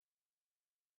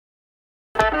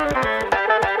From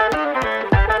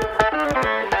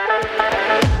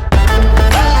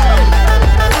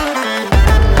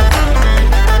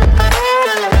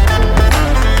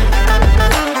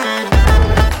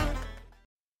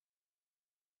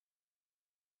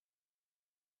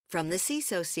the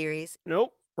CISO series.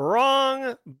 Nope.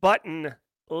 Wrong button,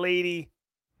 lady.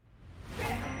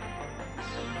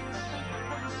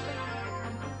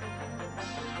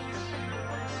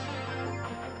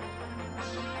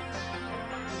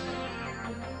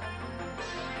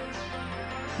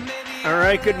 All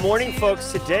right, good morning,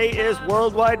 folks. Today is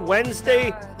Worldwide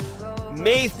Wednesday,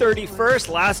 May 31st,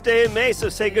 last day of May, so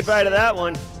say goodbye to that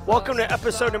one. Welcome to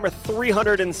episode number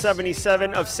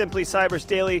 377 of Simply Cyber's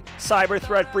daily cyber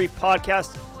threat brief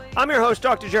podcast. I'm your host,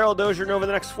 Dr. Gerald Dozier, and over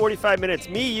the next 45 minutes,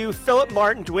 me, you, Philip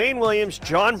Martin, Dwayne Williams,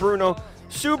 John Bruno,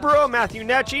 Subro, Matthew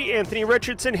Necci, Anthony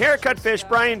Richardson, Haircut Fish,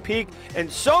 Brian Peak,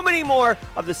 and so many more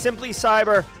of the Simply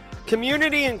Cyber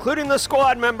community, including the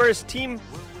squad members, Team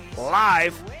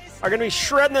Live, are going to be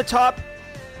shredding the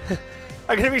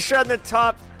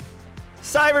top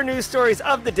cyber news stories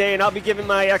of the day, and I'll be giving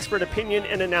my expert opinion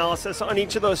and analysis on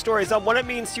each of those stories on what it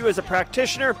means to you as a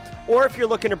practitioner, or if you're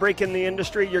looking to break in the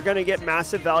industry, you're going to get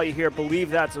massive value here. Believe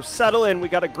that. So settle in. We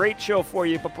got a great show for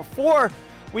you. But before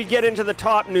we get into the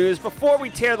top news, before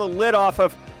we tear the lid off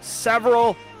of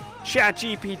several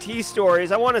ChatGPT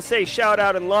stories, I want to say shout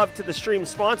out and love to the stream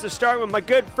sponsors, starting with my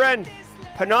good friend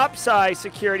Panoptcy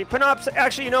Security.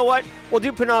 Actually, you know what? We'll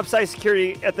do Panoptcy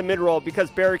Security at the mid-roll because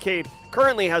Barricade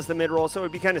currently has the mid-roll, so it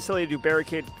would be kind of silly to do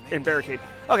Barricade and Barricade.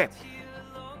 Okay.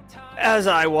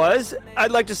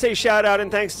 I'd like to say shout out and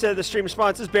thanks to the stream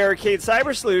sponsors, Barricade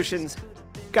Cyber Solutions.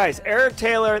 Guys, Eric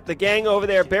Taylor, the gang over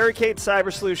there, Barricade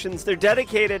Cyber Solutions, they're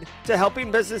dedicated to helping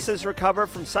businesses recover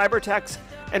from cyber attacks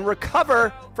and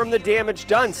recover from the damage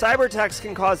done. Cyber attacks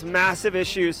can cause massive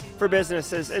issues for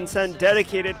businesses and send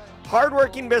dedicated,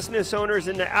 hardworking business owners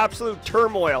into absolute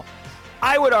turmoil.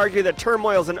 I would argue that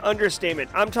turmoil is an understatement.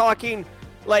 I'm talking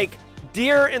like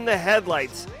deer in the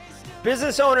headlights.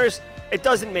 Business owners, it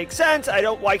doesn't make sense.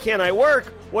 Why can't I work?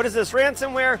 What is this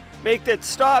ransomware? Make it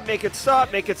stop.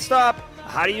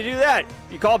 How do you do that?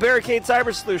 You call Barricade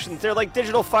Cyber Solutions. They're like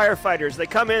digital firefighters. They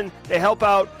come in, they help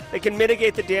out, they can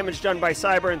mitigate the damage done by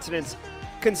cyber incidents.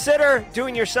 Consider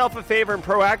doing yourself a favor and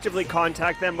proactively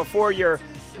contact them before your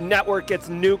network gets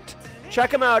nuked.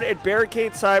 Check them out at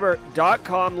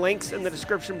barricadecyber.com. Links in the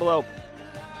description below.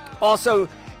 Also,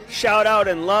 shout out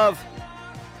and love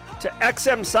to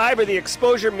XM Cyber, the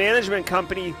exposure management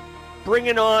company,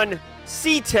 bringing on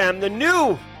CTEM, the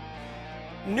new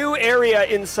area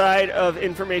inside of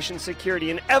information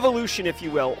security, an evolution, if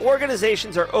you will.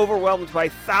 Organizations are overwhelmed by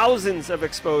thousands of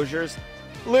exposures,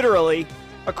 literally,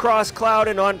 across cloud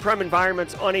and on-prem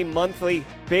environments on a monthly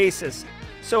basis.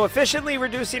 So efficiently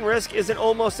reducing risk is an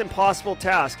almost impossible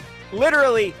task.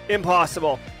 Literally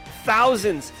impossible.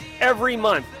 Thousands every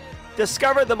month.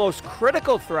 Discover the most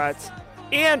critical threats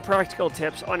and practical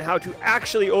tips on how to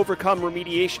actually overcome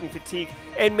remediation fatigue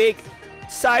and make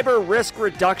cyber risk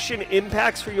reduction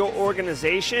impacts for your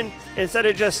organization instead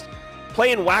of just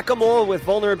playing whack-a-mole with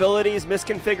vulnerabilities,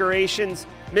 misconfigurations,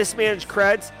 mismanaged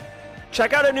creds.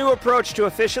 Check out a new approach to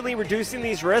efficiently reducing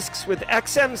these risks with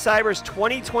XM Cyber's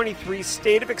 2023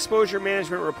 State of Exposure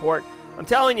Management Report. I'm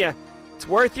telling you, it's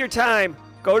worth your time.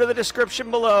 Go to the description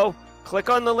below, click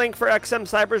on the link for XM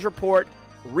Cyber's report,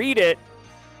 read it,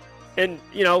 and,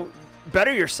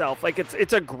 better yourself. Like,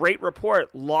 it's a great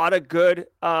report. A lot of good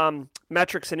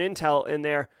metrics and intel in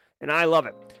there, and I love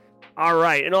it. All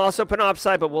right, and also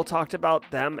Panoptcy, but we'll talk about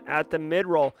them at the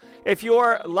mid-roll. If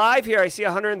you're live here, I see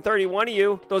 131 of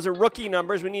you. Those are rookie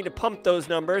numbers. We need to pump those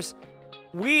numbers.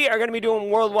 We are going to be doing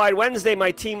Worldwide Wednesday,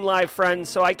 my Team Live friends,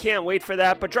 so I can't wait for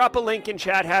that. But drop a link in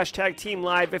chat, hashtag Team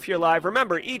Live if you're live.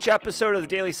 Remember, each episode of the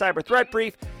Daily Cyber Threat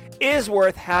Brief is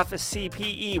worth half a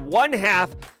CPE. One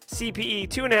half CPE,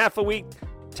 2.5 a week,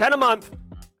 10 a month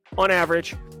on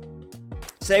average.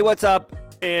 Say what's up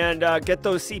and get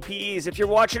those CPEs. If you're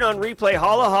watching on replay,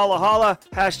 holla, holla, holla,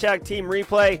 hashtag Team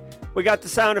Replay. We got the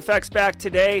sound effects back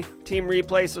today, Team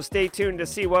Replay, so stay tuned to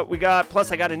see what we got.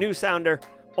 Plus, I got a new sounder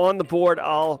on the board.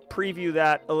 I'll preview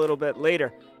that a little bit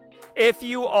later. If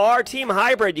you are Team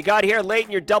Hybrid, you got here late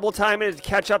and you're double timing to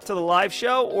catch up to the live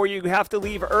show, or you have to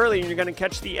leave early and you're going to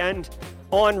catch the end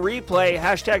on replay,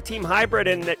 hashtag Team Hybrid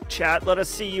in the chat. Let us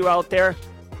see you out there.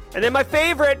 And then my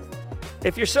favorite,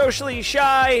 if you're socially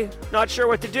shy, not sure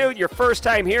what to do, your first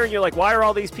time here and you're like, why are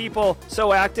all these people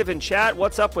so active in chat?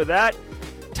 What's up with that?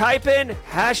 Type in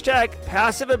hashtag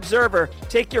Passive Observer.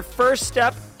 Take your first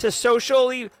step to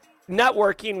socially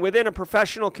networking within a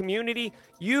professional community.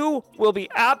 You will be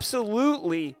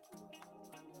absolutely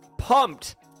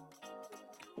pumped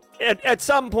at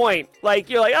some point, like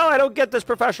you're like, oh, I don't get this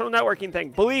professional networking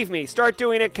thing. Believe me, start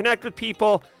doing it. Connect with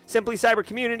people. Simply Cyber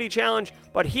Community Challenge.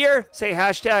 But here, say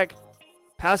hashtag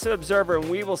Passive Observer, and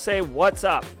we will say what's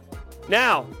up.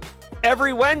 Now,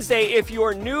 every Wednesday, if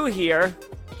you're new here,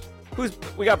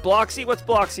 we got Bloxy. What's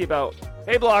Bloxy about?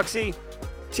 Hey, Bloxy.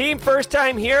 Team first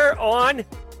time here on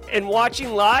and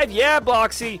watching live. Yeah,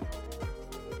 Bloxy.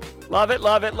 Love it,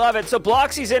 love it, love it. So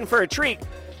Bloxy's in for a treat.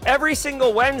 Every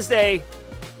single Wednesday,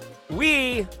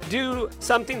 we do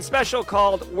something special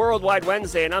called Worldwide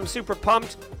Wednesday, and I'm super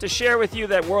pumped to share with you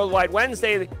that Worldwide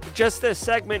Wednesday, just this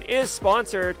segment, is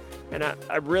sponsored, and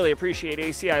I really appreciate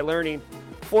ACI Learning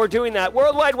for doing that.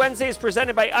 Worldwide Wednesday is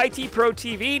presented by IT Pro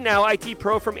TV, now IT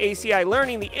Pro from ACI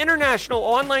Learning, the international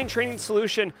online training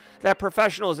solution that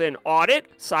professionals in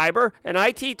audit, cyber, and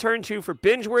IT turn to for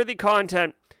binge-worthy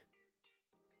content.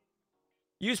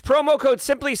 Use promo code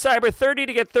SimplyCyber30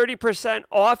 to get 30%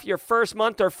 off your first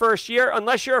month or first year,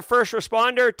 unless you're a first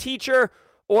responder, teacher,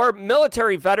 or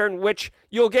military veteran, which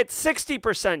you'll get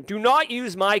 60%. Do not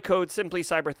use my code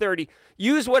SimplyCyber30.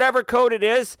 Use whatever code it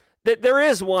is. That there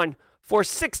is one for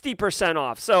 60%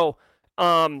 off. So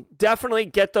definitely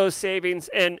get those savings.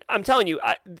 And I'm telling you,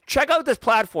 check out this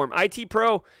platform, IT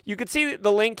Pro. You can see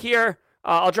the link here.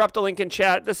 I'll drop the link in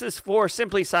chat. This is for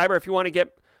Simply Cyber if you want to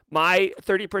get my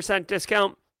 30%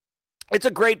 discount. It's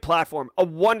a great platform, a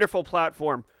wonderful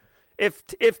platform. If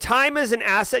time is an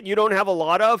asset you don't have a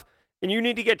lot of and you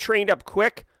need to get trained up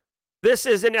quick, this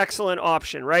is an excellent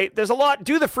option, right? There's a lot,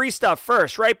 do the free stuff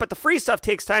first, right? But the free stuff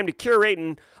takes time to curate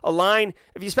and align.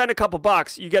 If you spend a couple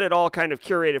bucks, you get it all kind of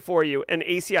curated for you. And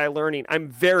ACI Learning, I'm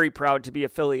very proud to be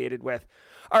affiliated with.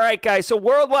 All right, guys, so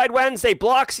Worldwide Wednesday,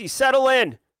 Bloxy, settle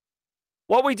in.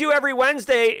 What we do every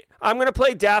Wednesday, I'm going to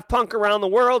play Daft Punk Around the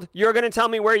World. You're going to tell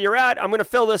me where you're at. I'm going to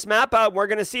fill this map out. We're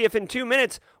going to see if in 2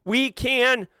 minutes we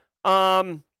can,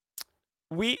 verify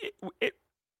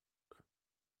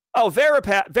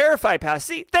pass.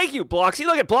 See, thank you, Bloxy.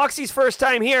 Look at Bloxy's first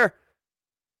time here,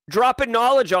 dropping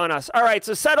knowledge on us. All right,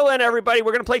 so settle in, everybody.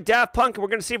 We're going to play Daft Punk, and we're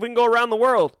going to see if we can go around the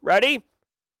world. Ready?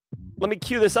 Let me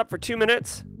cue this up for 2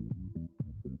 minutes.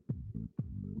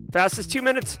 Fastest 2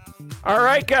 minutes. All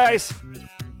right, guys.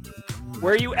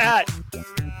 Where are you at?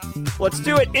 Let's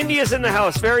do it. India's in the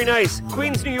house. Very nice.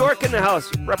 Queens, New York in the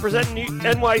house. Representing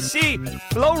NYC.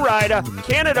 Florida.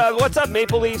 Canada. What's up,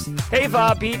 Maple Leafs? Hey,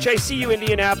 Va Beach. I see you,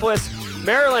 Indianapolis.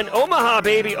 Maryland. Omaha,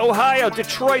 baby. Ohio.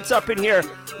 Detroit's up in here.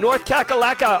 North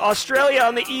Kakalaka. Australia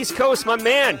on the East Coast. My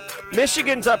man.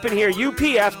 Michigan's up in here. UP.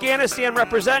 Afghanistan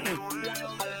representing.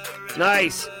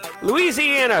 Nice.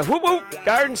 Louisiana. Whoop, whoop.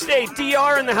 Garden State.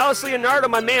 DR in the house. Leonardo,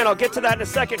 my man. I'll get to that in a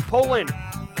second. Poland.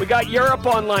 We got Europe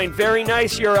online. Very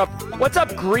nice, Europe. What's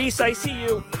up, Greece? I see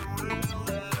you.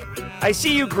 I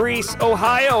see you, Greece.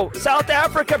 Ohio. South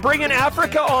Africa. Bringing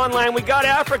Africa online. We got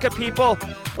Africa, people.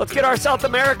 Let's get our South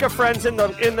America friends in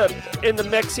the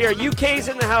mix here. UK's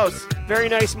in the house. Very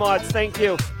nice, mods. Thank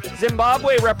you.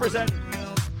 Zimbabwe represent.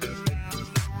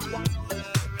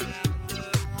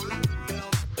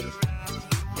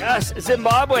 Yes,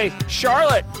 Zimbabwe.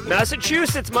 Charlotte.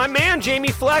 Massachusetts. My man,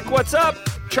 Jamie Fleck. What's up?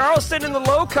 Charleston in the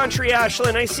Low Country,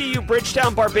 Ashlyn. I see you.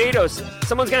 Bridgetown, Barbados.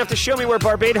 Someone's going to have to show me where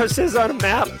Barbados is on a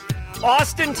map.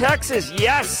 Austin, Texas.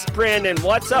 Yes, Brandon.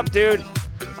 What's up, dude?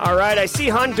 All right, I see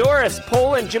Honduras,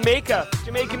 Poland, Jamaica.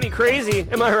 Jamaica me crazy.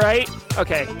 Am I right?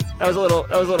 Okay, that was a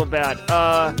little bad.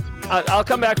 I'll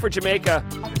come back for Jamaica.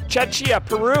 Czechia,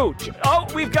 Peru. Oh,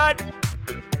 we've got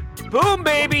boom,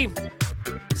 baby.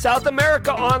 South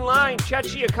America online.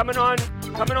 Czechia coming online.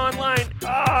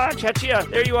 Czechia,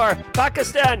 there you are.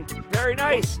 Pakistan, very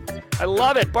nice. I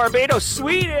love it. Barbados,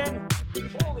 Sweden.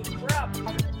 Holy crap.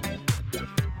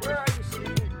 Where are you,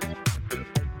 Sweden?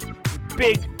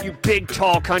 You big,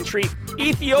 tall country.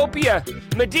 Ethiopia.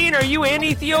 Medina, are you in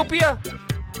Ethiopia?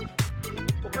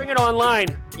 We'll bring it online.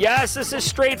 Yes, this is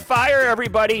straight fire,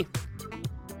 everybody.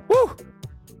 Woo.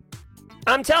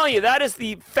 I'm telling you, that is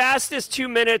the fastest 2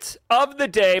 minutes of the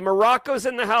day. Morocco's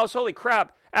in the house. Holy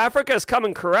crap. Africa's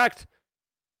coming correct.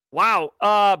 Wow.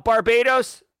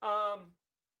 Barbados.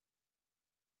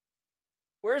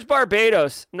 Where's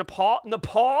Barbados?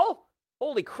 Nepal?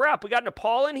 Holy crap. We got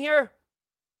Nepal in here?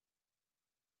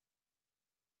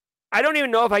 I don't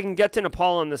even know if I can get to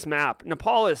Nepal on this map.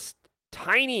 Nepal is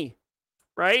tiny,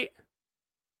 right?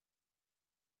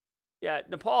 Yeah,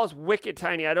 Nepal is wicked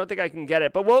tiny. I don't think I can get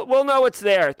it, but we'll know it's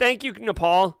there. Thank you,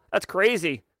 Nepal. That's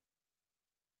crazy.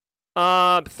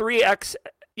 3x,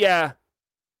 yeah.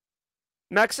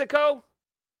 Mexico?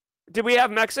 Did we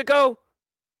have Mexico?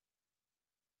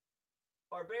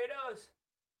 Barbados.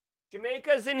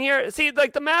 Jamaica's in here. See,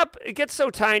 like the map, it gets so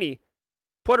tiny.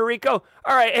 Puerto Rico.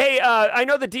 All right. Hey, I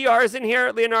know the DR is in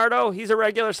here. Leonardo, he's a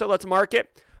regular, so let's mark it.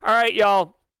 All right,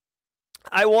 y'all.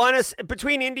 I want us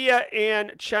between India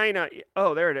and China.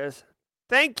 Oh, there it is.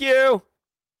 Thank you.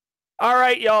 All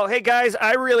right, y'all. Hey, guys,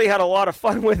 I really had a lot of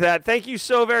fun with that. Thank you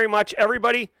so very much,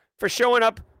 everybody, for showing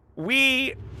up.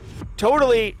 We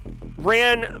totally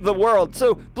ran the world.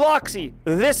 So, Bloxy,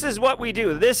 this is what we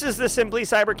do. This is the Simply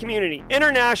Cyber community.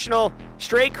 International,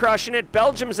 straight crushing it.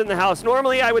 Belgium's in the house.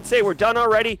 Normally, I would say we're done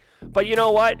already, but you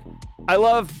know what? I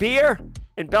love beer,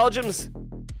 and Belgium's,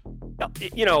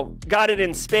 got it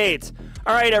in spades.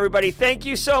 All right, everybody. Thank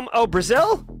you so much. Oh,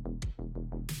 Brazil?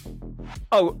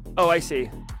 Oh, I see.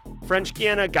 French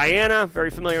Guyana,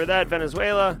 very familiar with that.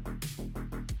 Venezuela.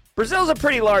 Brazil's a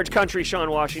pretty large country,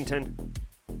 Sean Washington.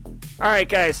 All right,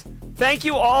 guys. Thank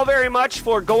you all very much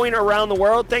for going around the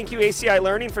world. Thank you, ACI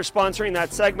Learning, for sponsoring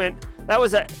that segment. That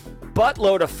was a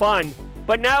buttload of fun.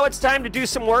 But now it's time to do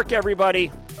some work,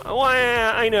 everybody. Oh,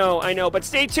 I know. But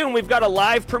stay tuned. We've got a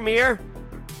live premiere.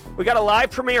 We got a live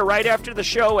premiere right after the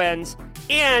show ends.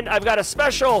 And I've got a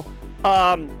special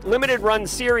limited run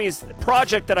series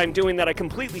project that I'm doing that I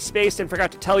completely spaced and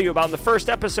forgot to tell you about. And the first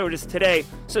episode is today,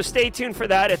 so stay tuned for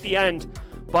that at the end.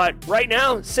 But right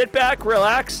now, sit back,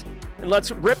 relax, and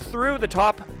let's rip through the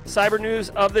top cyber news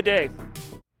of the day.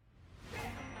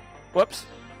 Whoops.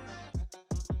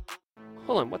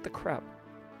 Hold on, what the crap?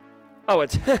 Oh,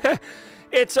 it's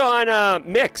it's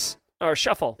on Mix or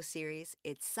Shuffle. Series,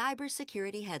 it's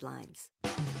cybersecurity headlines.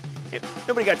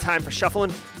 Nobody got time for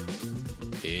shuffling.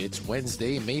 It's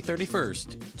Wednesday, May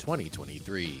 31st,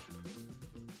 2023.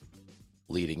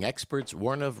 Leading experts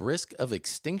warn of risk of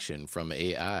extinction from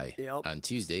AI. Yep. On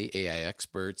Tuesday, AI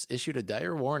experts issued a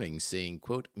dire warning saying,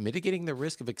 quote, mitigating the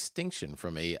risk of extinction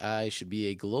from AI should be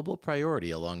a global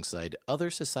priority alongside other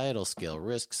societal scale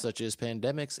risks such as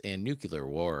pandemics and nuclear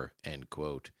war, end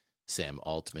quote. Sam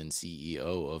Altman,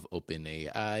 CEO of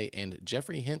OpenAI, and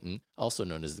Jeffrey Hinton, also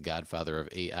known as the godfather of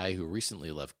AI who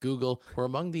recently left Google, were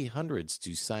among the hundreds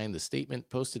to sign the statement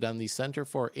posted on the Center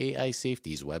for AI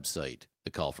Safety's website.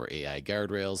 The call for AI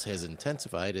guardrails has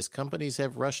intensified as companies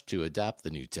have rushed to adopt the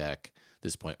new tech.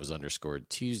 This point was underscored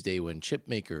Tuesday when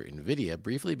chipmaker NVIDIA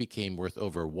briefly became worth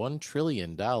over $1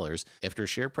 trillion after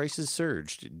share prices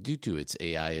surged due to its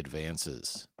AI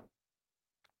advances.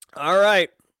 All right.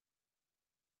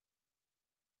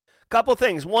 Couple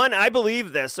things. One, I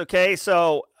believe this, okay?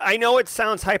 So I know it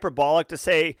sounds hyperbolic to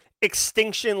say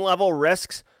extinction level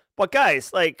risks, but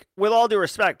guys, like, with all due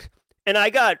respect, and I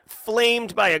got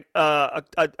flamed by a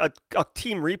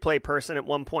team replay person at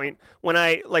one point when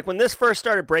this first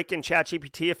started breaking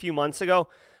ChatGPT a few months ago.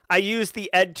 I used the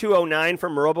Ed 209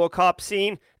 from RoboCop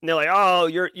scene, and they're like, "Oh,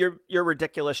 you're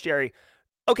ridiculous, Jerry."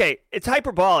 Okay, it's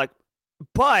hyperbolic,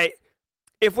 but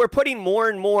if we're putting more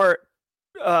and more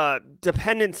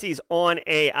dependencies on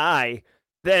AI,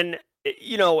 then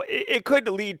it could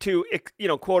lead to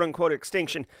quote unquote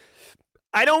extinction.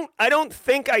 I don't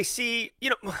think I see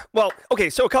well, okay,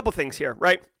 so a couple things here,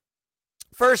 right?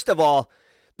 First of all,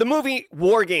 the movie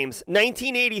War Games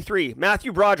 1983,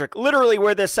 Matthew Broderick, literally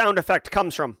where this sound effect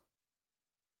comes from.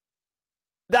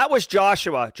 That was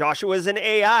Joshua. Joshua is an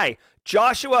AI.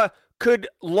 Joshua could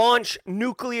launch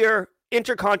nuclear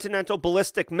intercontinental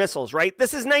ballistic missiles, right?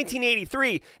 This is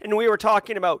 1983, and we were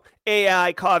talking about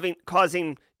AI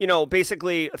causing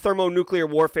basically thermonuclear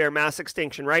warfare, mass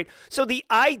extinction, right? So the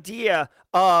idea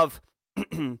of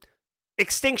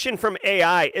extinction from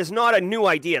AI is not a new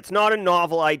idea. It's not a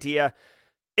novel idea.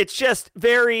 It's just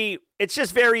very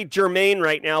germane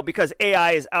right now because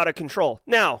AI is out of control.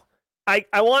 Now, I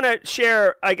want to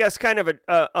share, I guess, kind of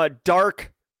a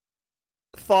dark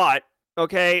thought.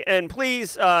 Okay, and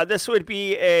please, this would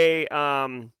be a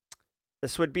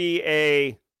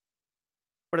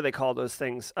what do they call those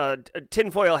things? A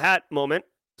tinfoil hat moment.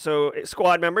 So,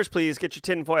 squad members, please get your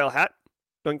tinfoil hat.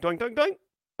 Doink, doink, doink, doink.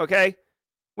 Okay,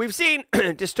 we've seen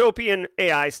dystopian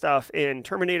AI stuff in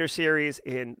Terminator series,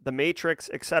 in The Matrix,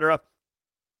 etc.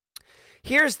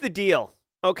 Here's the deal,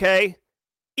 okay?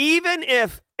 Even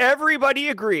if everybody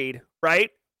agreed,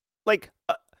 right? Like,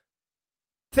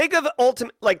 think of the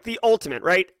ultimate,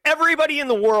 right? Everybody in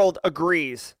the world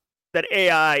agrees that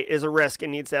AI is a risk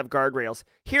and needs to have guardrails.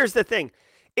 Here's the thing.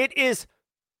 It is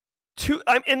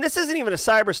and this isn't even a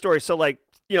cyber story, so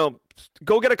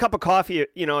go get a cup of coffee,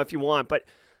 if you want, but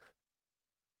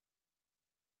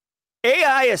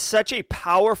AI is such a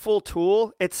powerful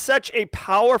tool. It's such a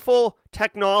powerful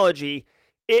technology.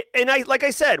 Like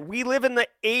I said, we live in the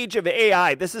age of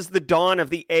AI. This is the dawn of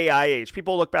the AI age.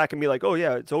 People look back and be like, "Oh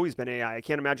yeah, it's always been AI. I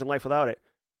can't imagine life without it."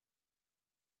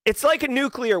 It's like a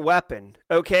nuclear weapon,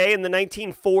 okay? In the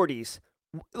 1940s,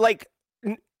 like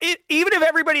even if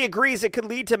everybody agrees it could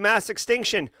lead to mass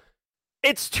extinction,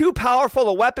 it's too powerful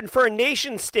a weapon for a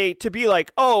nation state to be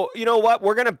like, oh, you know what?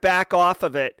 We're going to back off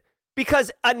of it because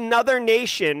another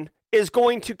nation is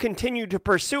going to continue to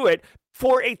pursue it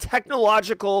for a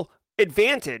technological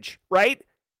advantage, right?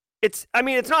 It's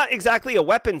not exactly a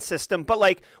weapon system, but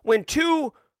like when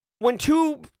two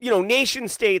nation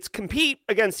states compete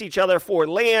against each other for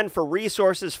land, for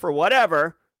resources, for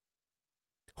whatever,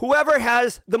 whoever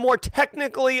has the more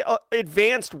technically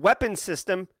advanced weapon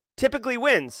system typically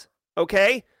wins.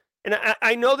 Okay? And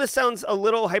I know this sounds a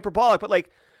little hyperbolic, but like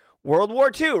World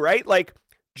War II, right? Like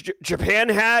Japan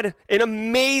had an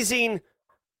amazing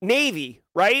navy,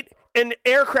 right? And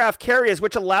aircraft carriers,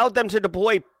 which allowed them to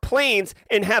deploy planes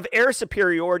and have air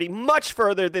superiority much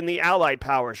further than the Allied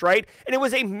powers, right? And it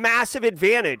was a massive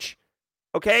advantage.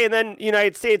 Okay? And then the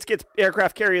United States gets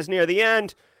aircraft carriers near the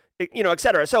end, et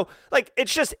cetera. So like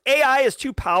it's just AI is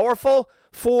too powerful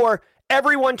for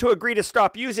everyone to agree to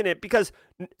stop using it because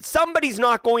somebody's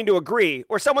not going to agree,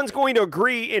 or someone's going to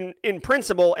agree in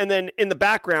principle and then in the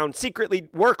background secretly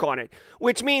work on it,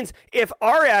 which means if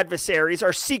our adversaries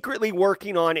are secretly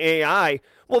working on AI,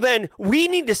 well, then we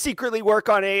need to secretly work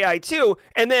on AI too.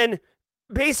 And then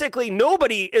basically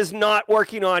nobody is not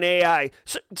working on AI.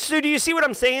 So do you see what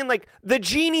I'm saying? Like the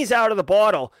genie's out of the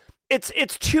bottle.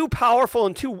 It's too powerful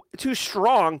and too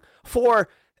strong for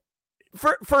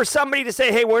somebody to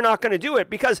say, hey, we're not going to do it,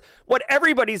 because what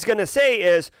everybody's going to say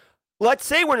is, let's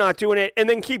say we're not doing it and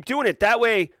then keep doing it. That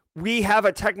way we have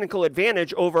a technical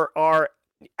advantage over our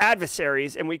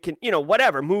adversaries and we can,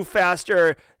 whatever, move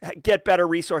faster, get better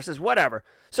resources, whatever.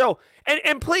 So,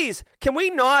 and please, can we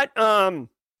not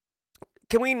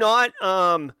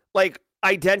like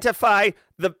identify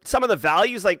some of the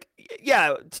values, like,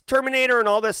 yeah, Terminator and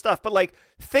all this stuff, but like,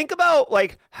 think about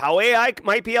like how AI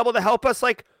might be able to help us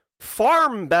like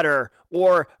farm better,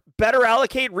 or better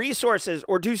allocate resources,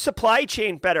 or do supply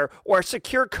chain better, or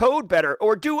secure code better,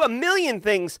 or do a million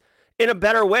things in a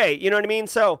better way. You know what I mean?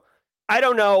 So I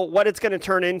don't know what it's going to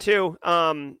turn into.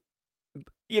 But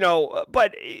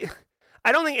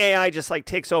I don't think AI just like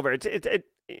takes over. I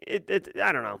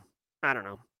don't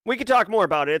know. We could talk more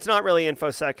about it. It's not really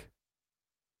InfoSec.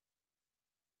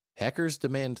 Hackers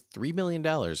demand $3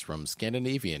 million from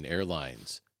Scandinavian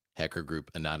Airlines. Hacker group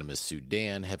Anonymous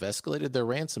Sudan have escalated their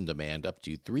ransom demand up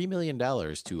to $3 million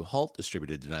to halt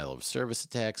distributed denial of service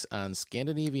attacks on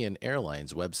Scandinavian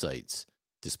Airlines websites.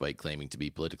 Despite claiming to be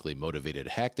politically motivated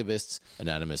hacktivists,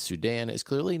 Anonymous Sudan is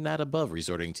clearly not above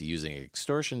resorting to using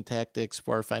extortion tactics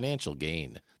for financial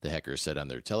gain. The hackers said on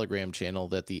their Telegram channel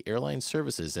that the airline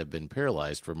services have been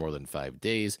paralyzed for more than 5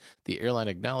 days. The airline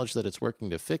acknowledged that it's working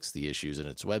to fix the issues in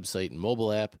its website and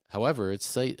mobile app. However, its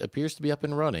site appears to be up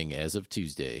and running as of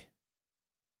Tuesday.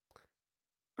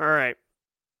 All right.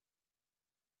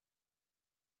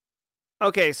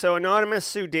 Okay, so Anonymous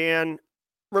Sudan.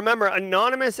 Remember,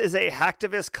 Anonymous is a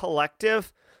hacktivist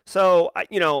collective. So,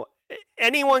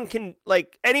 anyone can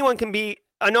be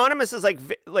Anonymous. Is like,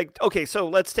 okay, so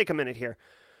let's take a minute here.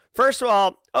 First of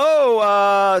all,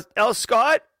 L.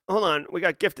 Scott, hold on. We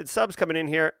got gifted subs coming in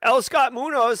here. L. Scott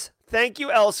Munoz. Thank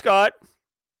you, L. Scott.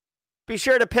 Be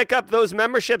sure to pick up those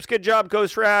memberships. Good job,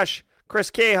 Ghost Rash, Chris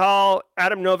K. Hall,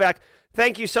 Adam Novak.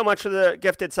 Thank you so much for the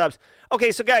gifted subs.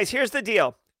 Okay, so guys, here's the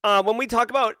deal. When we talk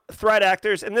about threat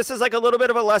actors, and this is like a little bit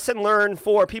of a lesson learned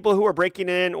for people who are breaking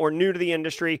in or new to the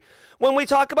industry. When we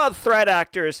talk about threat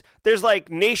actors, there's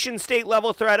like nation state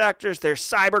level threat actors, there's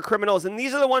cyber criminals, and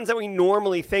these are the ones that we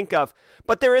normally think of.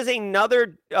 But there is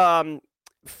another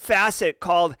facet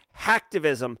called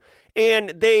hacktivism, and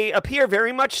they appear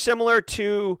very much similar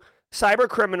to cyber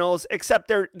criminals,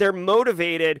 except they're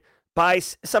motivated by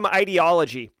some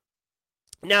ideology.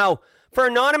 Now, for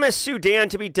Anonymous Sudan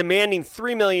to be demanding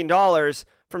 $3 million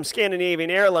from Scandinavian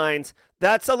Airlines,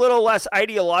 that's a little less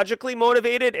ideologically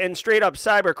motivated and straight up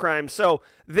cybercrime. So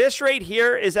this right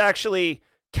here is actually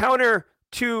counter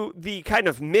to the kind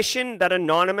of mission that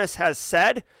Anonymous has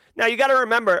said. Now, you got to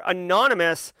remember,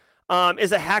 Anonymous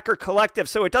is a hacker collective,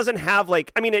 so it doesn't have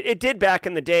like, it did back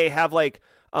in the day have like,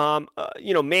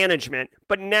 management,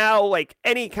 but now like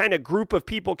any kind of group of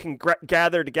people can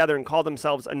gather together and call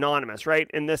themselves Anonymous, right?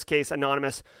 In this case,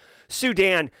 Anonymous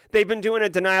Sudan. They've been doing a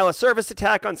denial of service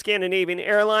attack on Scandinavian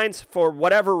Airlines for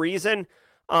whatever reason,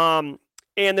 and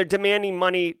they're demanding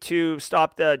money to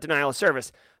stop the denial of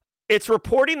service. It's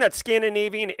reporting that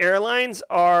Scandinavian Airlines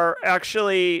are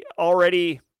actually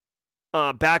already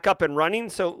back up and running,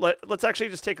 so let's actually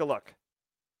just take a look.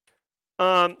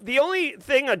 The only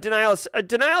thing a denial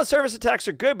of service attacks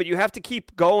are good, but you have to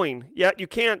keep going. Yet you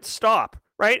can't stop,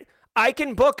 right? I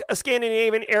can book a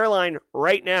Scandinavian airline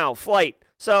right now, flight,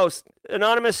 So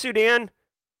Anonymous Sudan,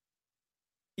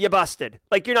 you busted.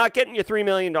 Like, you're not getting your $3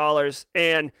 million.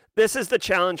 And this is the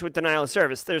challenge with denial of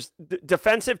service. There's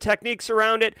defensive techniques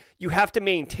around it. You have to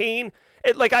maintain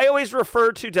it. Like, I always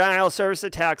refer to denial of service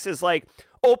attacks as like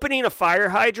opening a fire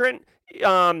hydrant,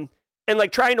 and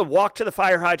like trying to walk to the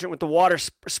fire hydrant with the water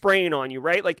spraying on you,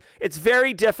 right? Like, it's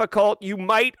very difficult. You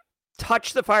might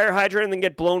touch the fire hydrant and then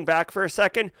get blown back for a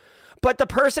second. But the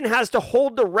person has to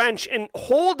hold the wrench and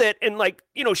hold it and, like,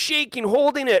 shaking,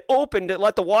 holding it open to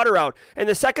let the water out. And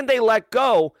the second they let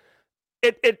go,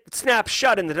 it snaps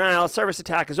shut and the denial of service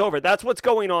attack is over. That's what's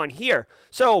going on here.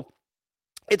 So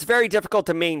it's very difficult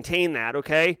to maintain that,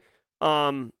 okay?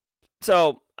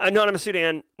 So Anonymous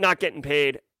Sudan not getting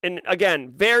paid. And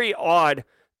again, very odd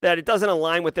that it doesn't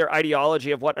align with their ideology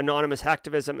of what anonymous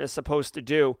hacktivism is supposed to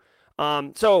do.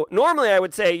 So normally I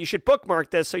would say you should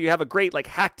bookmark this so you have a great like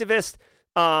hacktivist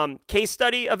case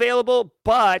study available,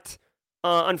 but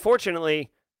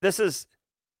unfortunately this is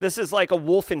like a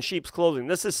wolf in sheep's clothing.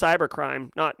 This is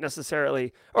cybercrime, not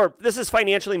necessarily, or this is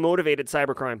financially motivated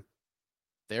cybercrime.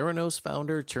 Theranos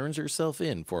founder turns herself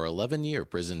in for 11-year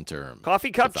prison term.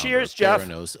 Coffee cup cheers, Jeff.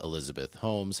 Theranos, Elizabeth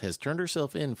Holmes, has turned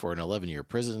herself in for an 11-year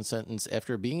prison sentence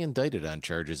after being indicted on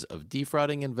charges of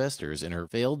defrauding investors in her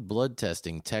failed blood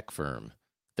testing tech firm.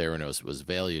 Theranos was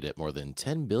valued at more than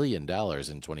 $10 billion in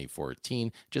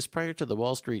 2014, just prior to the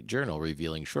Wall Street Journal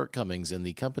revealing shortcomings in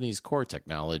the company's core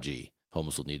technology.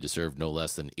 Holmes will need to serve no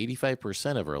less than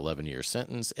 85% of her 11-year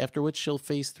sentence, after which she'll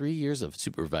face 3 years of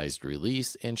supervised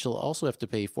release, and she'll also have to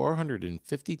pay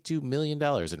 $452 million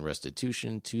in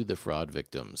restitution to the fraud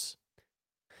victims.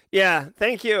 Yeah,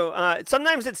 thank you.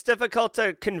 Sometimes it's difficult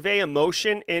to convey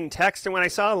emotion in text, and when I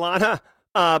saw Alana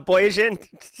Boyajian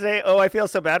say, "Oh, I feel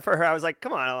so bad for her," I was like,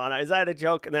 "Come on, Alana, is that a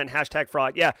joke?" And then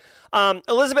 #fraud. Yeah,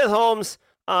 Elizabeth Holmes,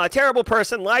 terrible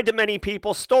person, lied to many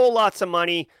people, stole lots of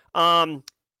money.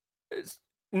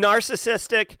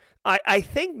 Narcissistic. I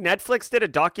think Netflix did a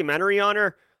documentary on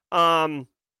her.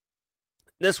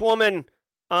 This woman,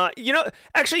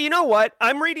 actually, you know what?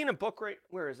 I'm reading a book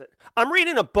where is it? I'm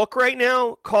reading a book right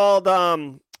now called,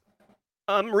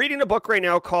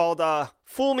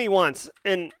 Fool Me Once.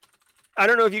 And I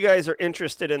don't know if you guys are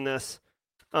interested in this.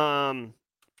 I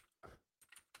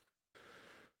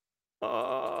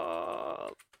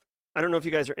don't know if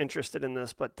you guys are interested in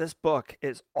this, but this book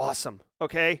is awesome.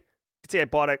 Okay. See, I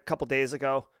bought it a couple days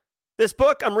ago. This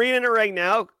book, I'm reading it right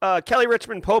now. Kelly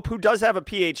Richmond Pope, who does have a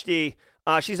PhD.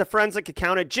 She's a forensic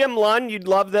accountant. Jim Lunn, you'd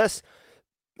love this.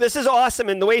 This is awesome.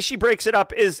 And the way she breaks it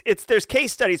up is there's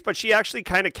case studies, but she actually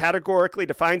kind of categorically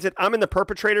defines it. I'm in the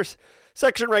perpetrators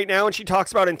section right now, and she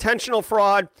talks about intentional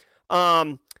fraud,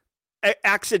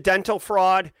 accidental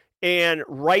fraud, and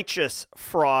righteous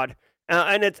fraud.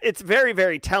 And it's very,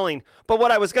 very telling. But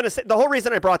what I was going to say, the whole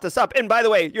reason I brought this up, and by the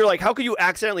way, you're like, how could you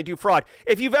accidentally do fraud?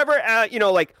 If you've ever,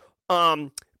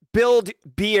 build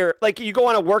beer, like you go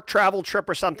on a work travel trip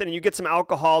or something and you get some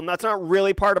alcohol and that's not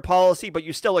really part of policy, but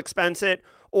you still expense it.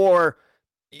 Or,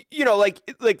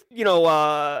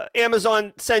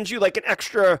 Amazon sends you like an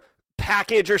extra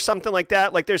package or something like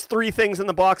that. Like there's 3 things in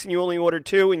the box and you only ordered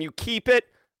 2 and you keep it.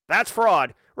 That's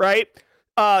fraud, right?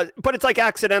 But it's like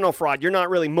accidental fraud. You're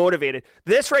not really motivated.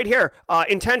 This right here,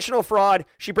 intentional fraud.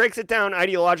 She breaks it down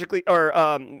ideologically or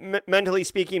mentally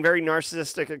speaking, very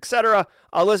narcissistic, etc.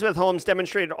 Elizabeth Holmes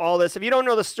demonstrated all this. If you don't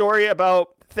know the story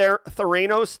about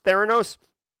Theranos,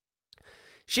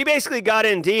 she basically got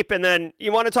in deep. And then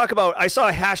you want to talk about, I saw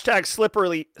a hashtag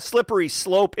slippery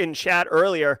slope in chat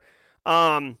earlier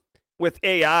with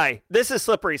AI. This is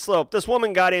slippery slope. This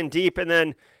woman got in deep and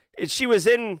then she was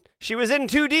in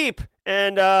too deep.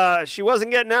 And she wasn't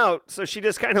getting out, so she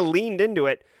just kind of leaned into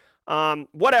it.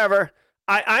 Whatever.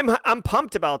 I'm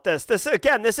pumped about this. This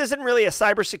isn't really a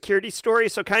cybersecurity story,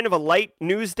 so kind of a light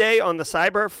news day on the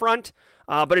cyber front.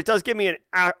 But it does give me an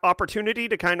opportunity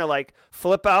to kind of like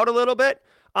flip out a little bit.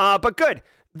 But good.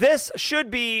 This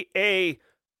should be a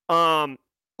to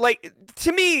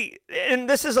me, and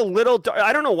this is a little dark.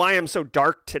 I don't know why I'm so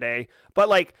dark today, but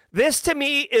like this to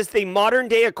me is the modern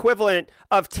day equivalent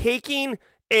of taking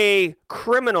a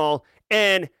criminal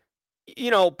and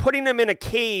putting them in a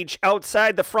cage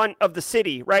outside the front of the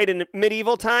city, right, in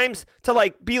medieval times, to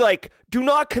like be like, do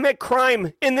not commit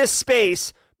crime in this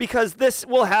space because this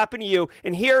will happen to you,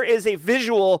 and here is a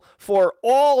visual for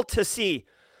all to see.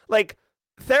 Like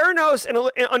Theranos and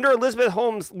under Elizabeth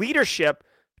Holmes' leadership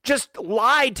just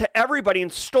lied to everybody and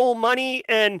stole money,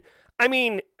 and I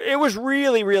mean it was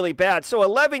really, really bad. So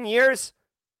 11 years,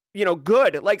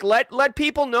 good. Like let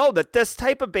people know that this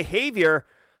type of behavior,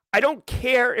 I don't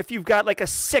care if you've got like a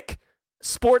sick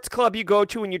sports club you go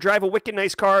to and you drive a wicked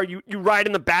nice car, you ride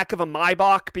in the back of a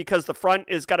Maybach because the front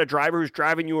has got a driver who's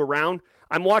driving you around.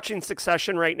 I'm watching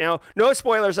Succession right now. No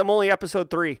spoilers, I'm only episode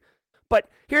 3. But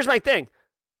here's my thing.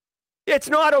 It's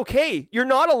not okay. You're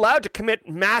not allowed to commit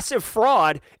massive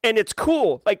fraud, and it's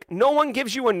cool. Like, no one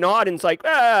gives you a nod and it's like,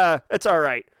 it's all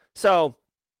right. So,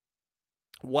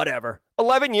 whatever.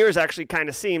 11 years actually kind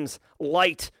of seems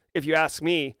light, if you ask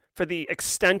me, for the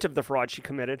extent of the fraud she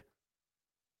committed.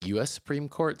 U.S. Supreme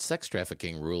Court sex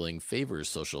trafficking ruling favors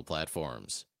social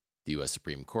platforms. The U.S.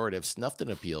 Supreme Court have snuffed an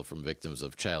appeal from victims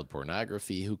of child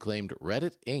pornography who claimed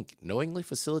Reddit Inc. knowingly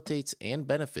facilitates and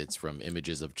benefits from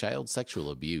images of child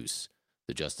sexual abuse.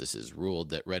 The justices ruled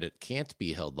that Reddit can't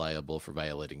be held liable for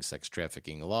violating sex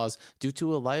trafficking laws due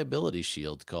to a liability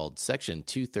shield called Section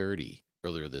 230.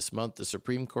 Earlier this month, the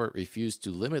Supreme Court refused to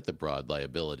limit the broad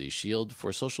liability shield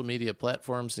for social media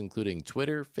platforms including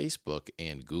Twitter, Facebook,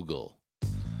 and Google.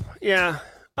 Yeah.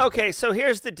 Okay, so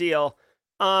here's the deal.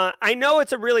 I know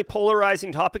it's a really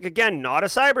polarizing topic. Again, not a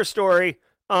cyber story.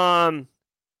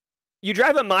 You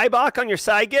drive a Maybach on your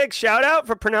side gig? Shout out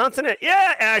for pronouncing it.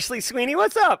 Yeah, Ashley Sweeney,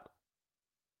 what's up?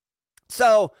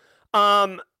 So,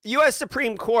 U.S.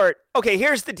 Supreme Court. Okay,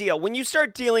 here's the deal. When you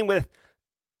start dealing with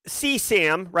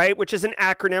CSAM, right, which is an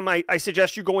acronym, I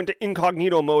suggest you go into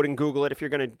incognito mode and Google it if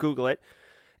you're going to Google it.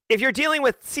 If you're dealing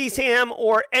with CSAM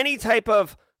or any type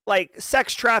of like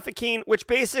sex trafficking, which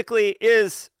basically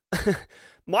is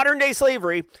modern day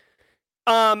slavery,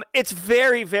 it's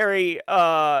very, very,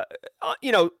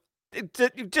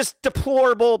 just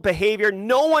deplorable behavior.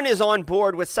 No one is on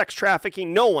board with sex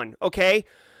trafficking. No one. Okay.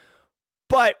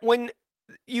 But when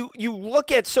you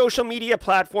look at social media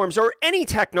platforms or any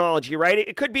technology, right?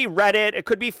 It could be Reddit, it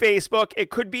could be Facebook, it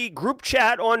could be group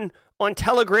chat on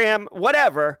Telegram,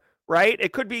 whatever, right?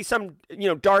 It could be some,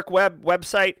 dark web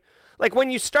website. Like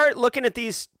when you start looking at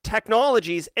these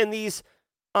technologies and these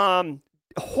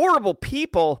horrible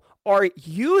people are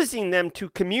using them to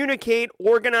communicate,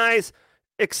 organize,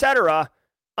 etc.,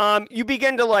 you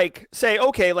begin to like say,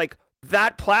 okay, like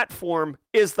that platform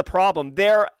is the problem.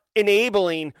 They're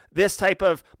enabling this type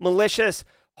of malicious,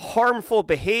 harmful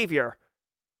behavior.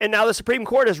 And now the Supreme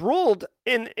Court has ruled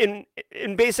in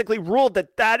basically ruled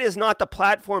that that is not the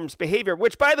platform's behavior,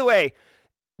 which, by the way,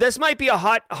 this might be a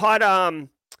hot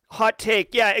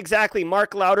take. Yeah, exactly.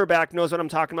 Mark Lauterbach knows what I'm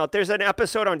talking about. There's an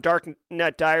episode on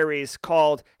Darknet Diaries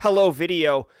called Hello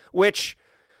Video, which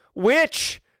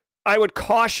I would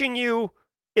caution you,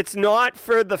 it's not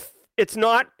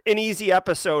an easy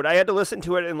episode. I had to listen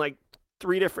to it in like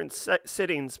 3 different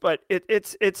sittings, but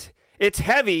it's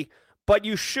heavy, but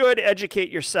you should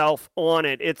educate yourself on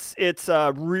it. It's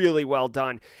really well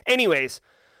done. Anyways,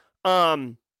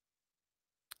 I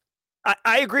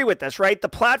agree with this, right? The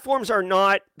platforms are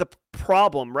not the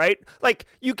problem, right? Like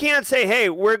you can't say, hey,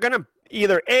 we're going to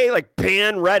either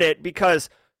ban Reddit because,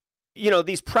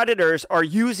 these predators are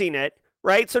using it,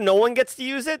 right? So no one gets to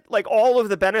use it, like all of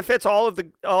the benefits, all of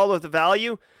the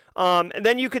value. And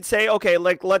then you could say, okay,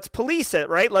 like let's police it,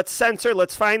 right? Let's censor,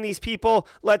 let's find these people.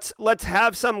 Let's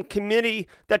have some committee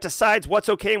that decides what's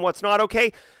okay and what's not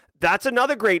okay. That's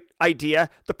another great idea.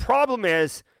 The problem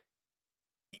is,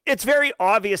 it's very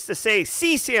obvious to say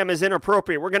CSAM is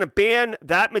inappropriate. We're going to ban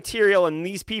that material and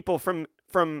these people from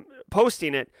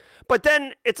posting it. But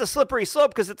then it's a slippery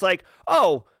slope because it's like,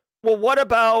 oh, well, what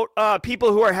about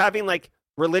people who are having like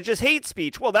religious hate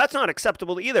speech? Well, that's not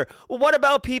acceptable either. Well, what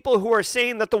about people who are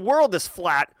saying that the world is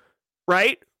flat,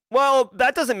 right? Well,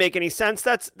 that doesn't make any sense.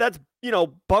 That's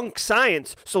bunk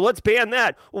science. So let's ban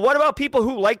that. Well, what about people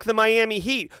who like the Miami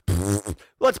Heat?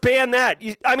 Let's ban that.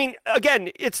 I mean, again,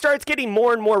 it starts getting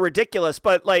more and more ridiculous,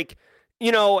 but like,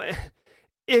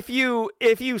 if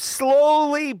you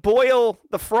slowly boil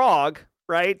the frog,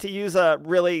 right, to use a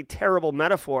really terrible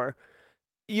metaphor,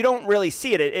 you don't really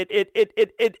see it.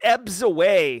 It ebbs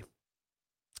away,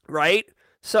 right?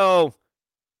 So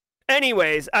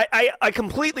anyways, I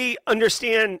completely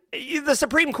understand. The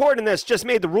Supreme Court in this just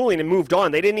made the ruling and moved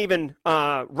on. They didn't even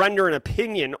render an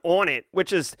opinion on it,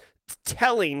 which is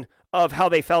telling of how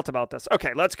they felt about this.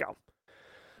 Okay, let's go.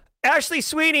 Ashley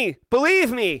Sweeney,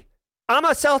 believe me, I'm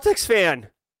a Celtics fan.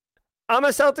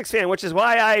 Which is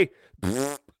why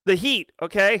the Heat,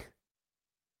 okay?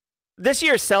 This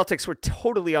year's Celtics were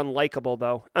totally unlikable,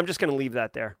 though. I'm just going to leave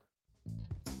that there.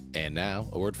 And now,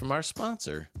 a word from our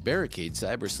sponsor, Barricade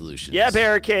Cyber Solutions. Yeah,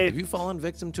 Barricade. Have you fallen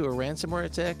victim to a ransomware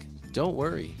attack? Don't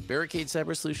worry. Barricade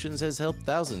Cyber Solutions has helped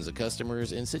thousands of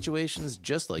customers in situations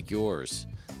just like yours.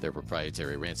 Their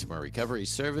proprietary ransomware recovery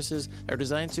services are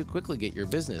designed to quickly get your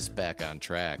business back on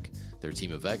track. Their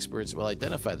team of experts will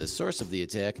identify the source of the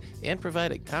attack and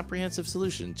provide a comprehensive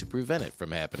solution to prevent it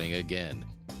from happening again.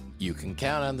 You can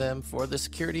count on them for the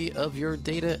security of your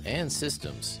data and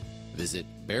systems. Visit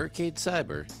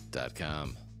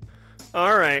barricadecyber.com.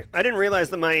 All right. I didn't realize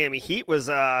the Miami Heat was,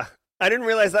 I didn't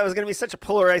realize that was going to be such a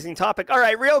polarizing topic. All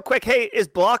right, real quick. Hey, is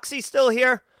Bloxy still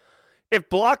here? If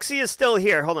Bloxy is still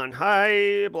here, hold on. Hi,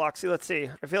 Bloxy. Let's see.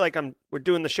 I feel like we're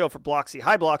doing the show for Bloxy.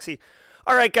 Hi, Bloxy.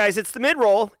 All right, guys, it's the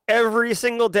mid-roll. Every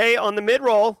single day on the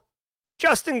mid-roll.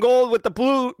 Justin Gold with the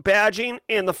blue badging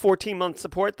and the 14-month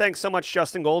support. Thanks so much,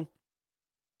 Justin Gold.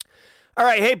 All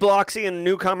right, hey, Bloxy and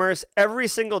newcomers. Every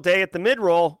single day at the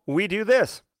mid-roll, we do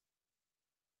this.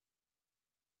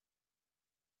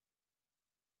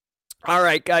 All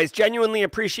right, guys, genuinely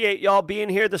appreciate y'all being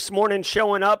here this morning,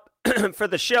 showing up for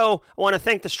the show. I want to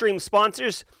thank the stream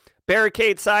sponsors,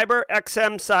 Barricade Cyber,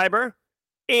 XM Cyber,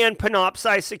 and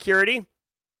Panoptcy Security.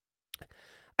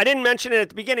 I didn't mention it at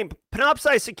the beginning.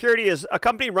 Panoptcy Security is a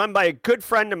company run by a good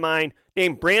friend of mine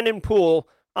named Brandon Poole,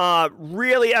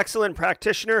 really excellent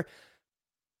practitioner.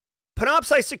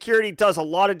 Panoptcy Security does a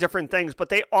lot of different things, but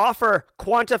they offer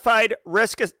quantified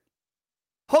risk.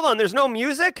 Hold on, there's no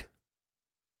music?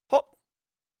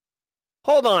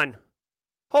 Hold on.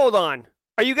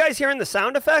 Are you guys hearing the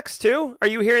sound effects too? Are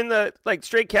you hearing the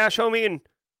straight cash homie and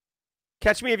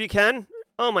catch me if you can?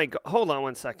 Oh my God, hold on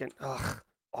one second. Ugh,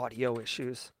 audio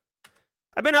issues.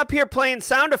 I've been up here playing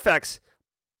sound effects.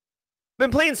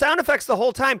 Been playing sound effects the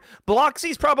whole time.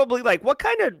 Bloxy's probably like, what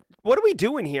are we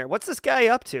doing here? What's this guy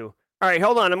up to? All right,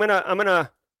 hold on. I'm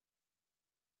gonna,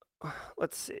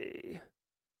 let's see.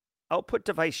 Output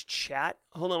device chat.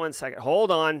 Hold on one second. Hold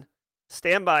on.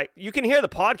 Stand by. You can hear the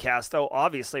podcast, though,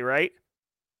 obviously, right?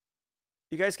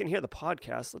 You guys can hear the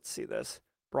podcast. Let's see this.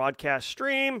 Broadcast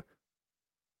stream.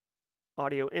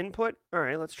 Audio input. All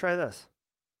right, let's try this.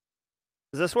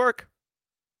 Does this work?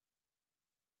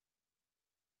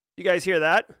 You guys hear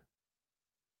that?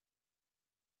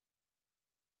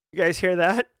 You guys hear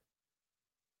that?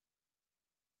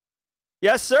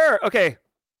 Yes, sir. Okay.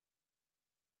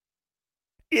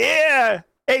 Yeah.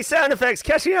 Hey, sound effects.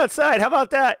 Catch me outside. How about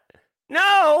that?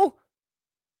 No.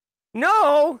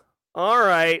 All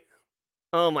right.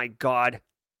 Oh my God.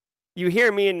 You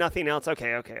hear me and nothing else.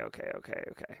 Okay. All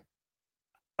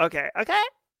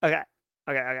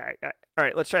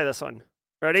right, let's try this one.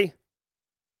 Ready?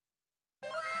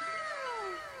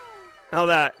 How's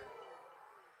that?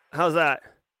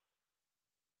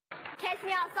 Catch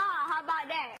me outside. How about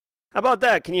that? How about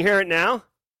that? Can you hear it now?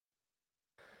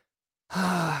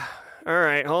 All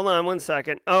right, hold on one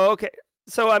second. Oh, okay.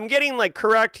 So I'm getting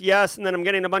correct yes, and then I'm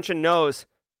getting a bunch of no's.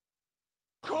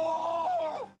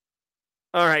 All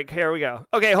right, here we go.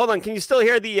 Okay, hold on. Can you still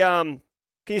hear the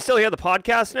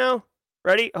podcast now?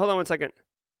 Ready? Hold on one second.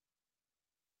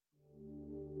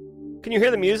 Can you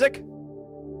hear the music?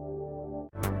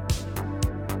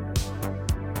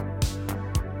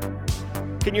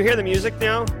 Can you hear the music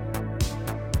now?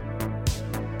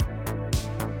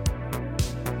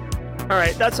 All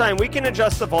right, that's fine. We can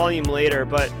adjust the volume later,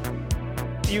 but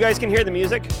you guys can hear the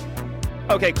music?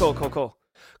 Okay, cool.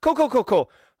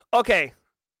 Okay.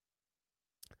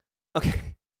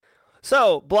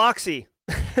 So, Bloxy.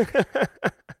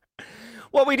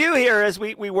 What we do here is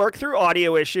we work through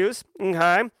audio issues,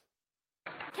 okay?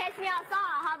 Catch me outside.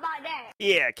 How about that?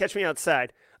 Yeah, catch me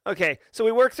outside. Okay, so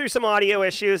we work through some audio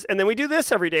issues, and then we do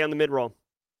this every day on the mid-roll.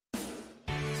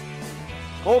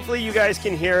 Hopefully you guys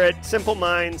can hear it. Simple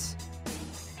minds.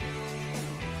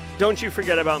 Don't you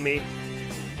forget about me.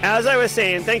 As I was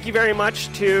saying, thank you very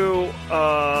much to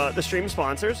the stream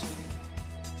sponsors.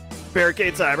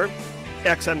 Barricade Cyber,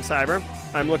 XM Cyber.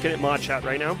 I'm looking at mod chat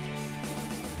right now.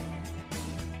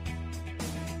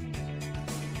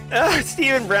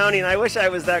 Stephen Browning, I wish I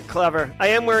was that clever. I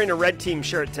am wearing a red team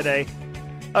shirt today.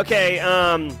 Okay,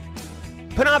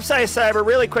 Panoptcy Cyber,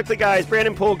 really quickly, guys.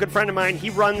 Brandon Poole, good friend of mine. He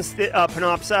runs the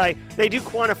Panoptcy. They do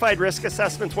quantified risk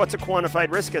assessments. What's a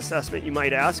quantified risk assessment, you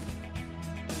might ask?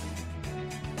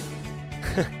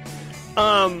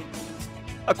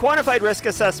 A quantified risk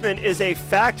assessment is a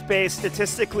fact-based,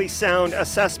 statistically sound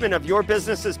assessment of your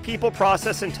business's people,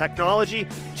 process, and technology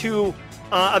to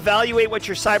evaluate what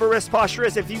your cyber risk posture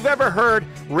is. If you've ever heard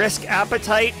risk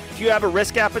appetite, if you have a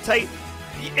risk appetite,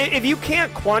 if you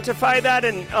can't quantify that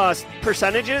in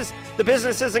percentages, the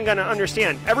business isn't going to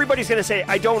understand. Everybody's going to say,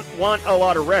 I don't want a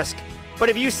lot of risk. But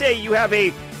if you say you have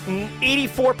a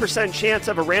 84% chance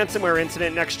of a ransomware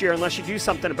incident next year unless you do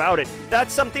something about it,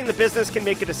 that's something the business can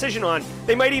make a decision on.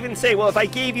 They might even say, well, if I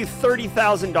gave you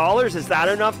 $30,000, is that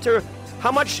enough to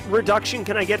how much reduction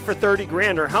can I get for 30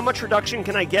 grand? Or how much reduction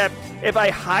can I get if I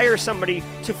hire somebody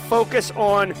to focus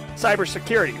on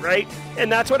cybersecurity, right?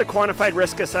 And that's what a quantified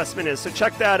risk assessment is. So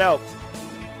check that out.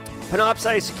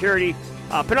 Panoptcy Security,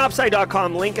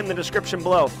 panoptcy.com, link in the description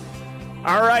below.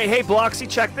 All right, hey, Bloxy,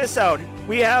 check this out.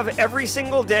 We have every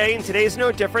single day, and today's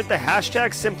no different, the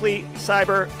hashtag Simply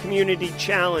Cyber Community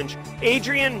Challenge.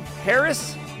 Adrian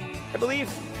Harris, I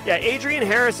believe. Yeah, Adrian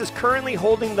Harris is currently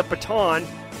holding the baton.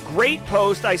 Great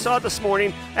post. I saw it this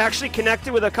morning. I actually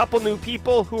connected with a couple new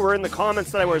people who were in the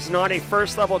comments that I was not a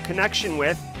first level connection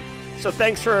with. So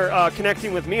thanks for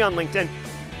connecting with me on LinkedIn.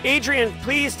 Adrian,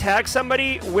 please tag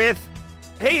somebody with,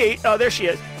 hey, oh, there she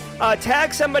is.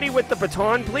 Tag somebody with the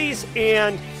baton, please,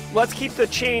 and let's keep the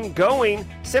chain going.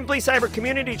 Simply Cyber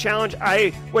Community Challenge.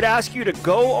 I would ask you to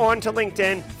go on to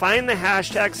LinkedIn, find the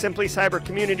hashtag Simply Cyber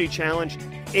Community Challenge,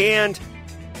 and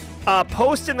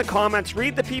post in the comments,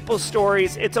 read the people's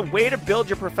stories. It's a way to build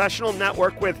your professional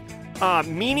network with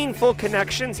meaningful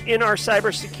connections in our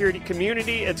cybersecurity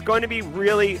community. It's going to be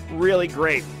really, really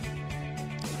great.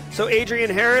 So Adrian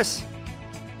Harris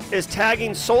is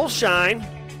tagging Soulshine.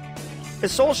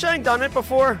 Has Soulshine done it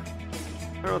before?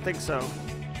 I don't think so.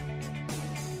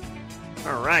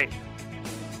 All right.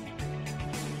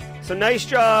 So nice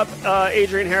job,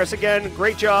 Adrian Harris. Again,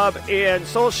 great job. And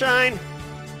Soulshine,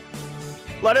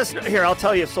 let us know. Here, I'll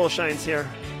tell you if Soulshine's here.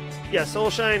 Yeah,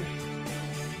 Soulshine.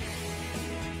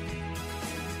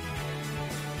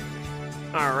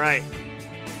 All right.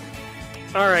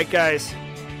 All right, guys.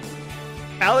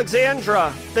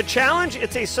 Alexandra, the challenge,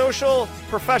 it's a social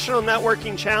professional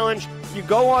networking challenge. You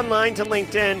go online to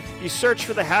LinkedIn, you search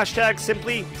for the hashtag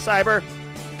Simply Cyber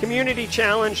Community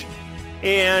Challenge,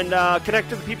 and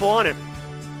connect with the people on it.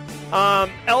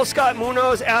 L. Scott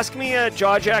Munoz, ask me a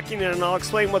jaw jacking, and I'll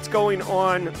explain what's going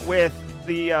on with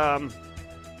the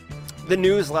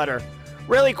newsletter.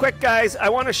 Really quick, guys, I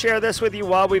want to share this with you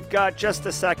while we've got just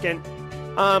a second.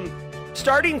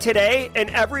 Starting today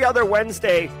and every other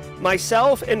Wednesday,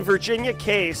 myself and Virginia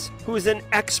Case, who is an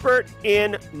expert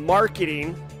in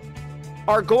marketing,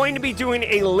 are going to be doing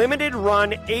a limited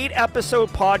run 8-episode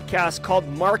podcast called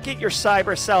Market Your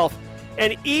Cyber Self.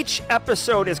 And each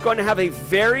episode is going to have a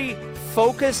very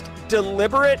focused,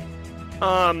 deliberate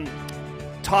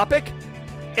topic.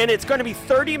 And it's going to be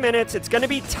 30 minutes. It's going to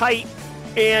be tight.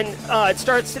 And it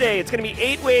starts today. It's going to be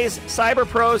 8 ways cyber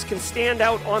pros can stand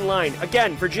out online.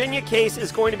 Again, Virginia Case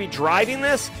is going to be driving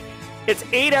this. It's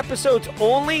 8 episodes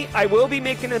only. I will be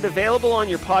making it available on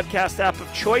your podcast app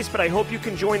of choice, but I hope you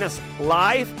can join us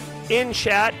live in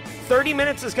chat. 30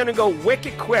 minutes is going to go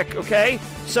wicked quick, okay?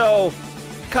 So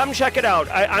come check it out.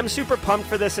 I'm super pumped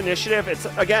for this initiative. It's,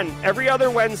 again, every other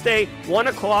Wednesday, 1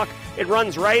 o'clock. It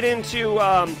runs right into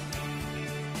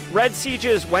Red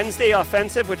Siege's Wednesday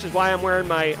Offensive, which is why I'm wearing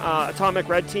my Atomic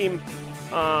Red Team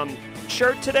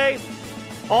shirt today.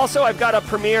 Also, I've got a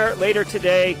premiere later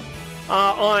today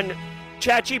on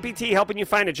ChatGPT helping you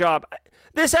find a job.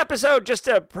 This episode, just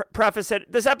to preface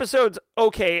it, this episode's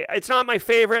okay. It's not my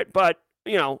favorite, but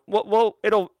you know,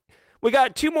 we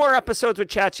got 2 more episodes with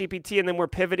ChatGPT, and then we're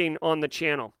pivoting on the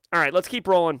channel. All right, let's keep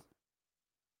rolling.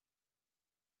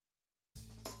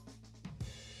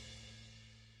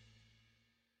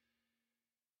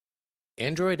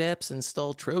 Android apps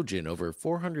install Trojan over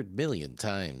 400 million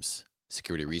times.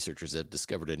 Security researchers have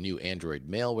discovered a new Android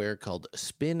malware called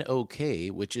SpinOK,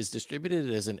 which is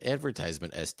distributed as an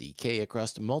advertisement SDK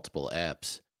across multiple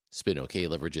apps. SpinOK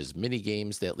leverages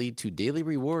mini-games that lead to daily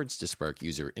rewards to spark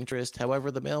user interest.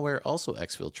 However, the malware also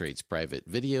exfiltrates private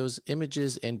videos,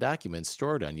 images, and documents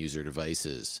stored on user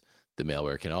devices. The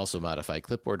malware can also modify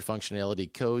clipboard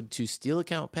functionality code to steal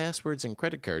account passwords and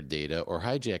credit card data or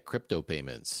hijack crypto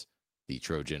payments. The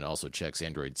Trojan also checks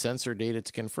Android sensor data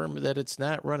to confirm that it's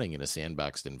not running in a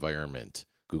sandboxed environment.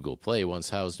 Google Play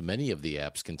once housed many of the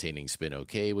apps containing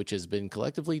SpinOK, which has been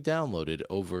collectively downloaded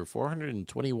over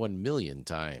 421 million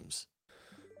times.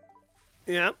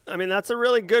 Yeah, I mean, that's a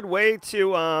really good way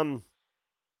to,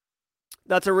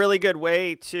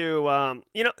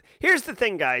 here's the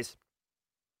thing, guys.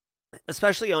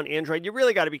 Especially on Android, you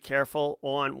really got to be careful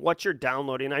on what you're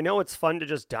downloading. I know it's fun to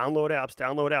just download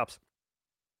apps.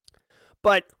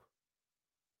 But,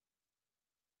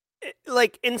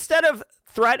 like, instead of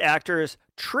threat actors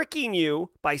tricking you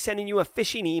by sending you a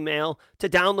phishing email to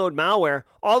download malware,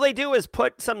 all they do is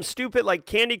put some stupid, like,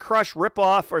 Candy Crush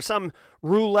ripoff or some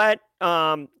roulette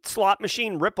slot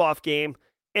machine ripoff game,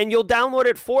 and you'll download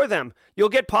it for them. You'll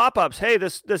get pop-ups. Hey,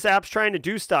 this app's trying to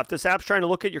do stuff. This app's trying to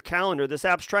look at your calendar. This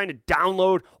app's trying to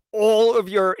download all of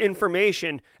your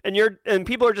information, and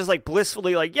people are just like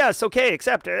blissfully like, yes, okay,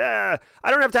 accept it. I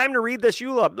don't have time to read this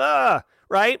ULUP,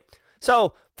 right?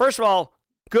 So, first of all,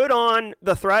 good on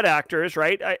the threat actors,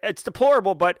 right? It's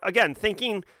deplorable, but again,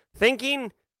 thinking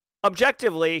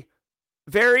objectively,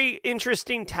 very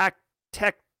interesting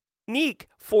technique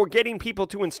for getting people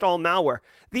to install malware.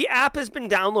 The app has been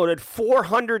downloaded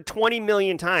 420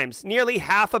 million times, nearly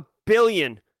 500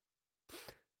 million.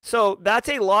 So that's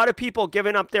a lot of people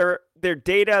giving up their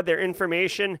data, their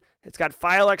information. It's got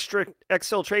file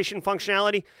exfiltration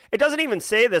functionality. It doesn't even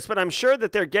say this, but I'm sure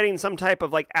that they're getting some type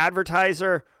of like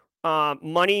advertiser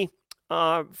money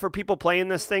for people playing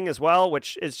this thing as well,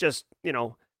 which is just,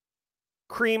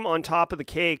 cream on top of the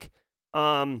cake.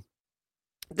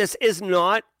 This is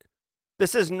not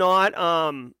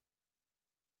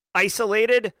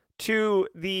isolated to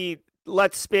the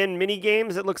Let's Spin mini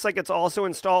games. It looks like it's also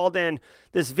installed in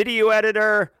this video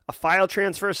editor, a file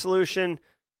transfer solution.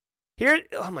 Here,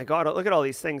 oh my God, look at all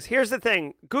these things. Here's the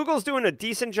thing. Google's doing a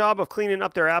decent job of cleaning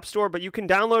up their app store, but you can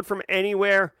download from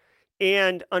anywhere.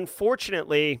 And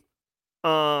unfortunately,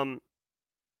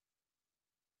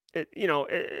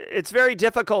 it's very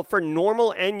difficult for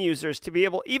normal end users to be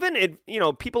able, even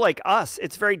people like us,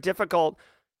 it's very difficult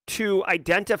to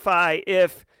identify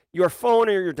if your phone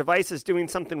or your device is doing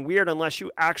something weird unless you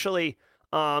actually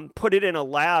put it in a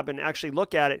lab and actually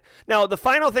look at it. Now, the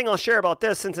final thing I'll share about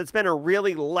this, since it's been a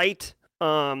really light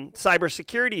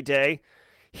cybersecurity day,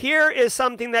 here is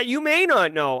something that you may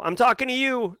not know. I'm talking to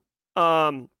you,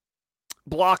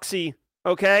 Bloxy,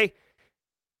 okay?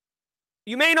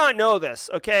 You may not know this,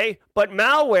 okay? But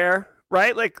malware,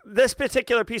 right? Like this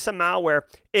particular piece of malware,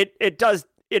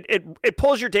 it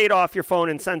pulls your data off your phone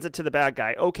and sends it to the bad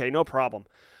guy. Okay, no problem.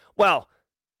 Well,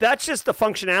 that's just the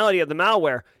functionality of the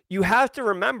malware. You have to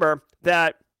remember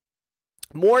that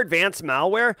more advanced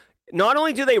malware, not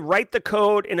only do they write the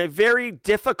code in a very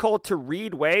difficult to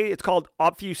read way, it's called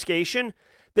obfuscation.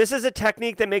 This is a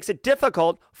technique that makes it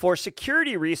difficult for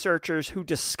security researchers who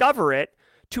discover it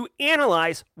to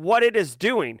analyze what it is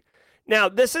doing. Now,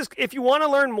 this is, if you want to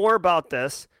learn more about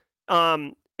this,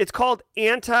 it's called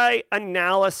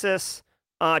anti-analysis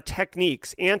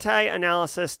techniques.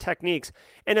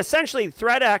 And essentially,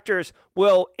 threat actors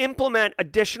will implement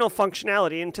additional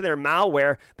functionality into their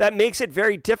malware that makes it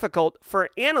very difficult for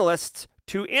analysts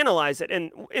to analyze it.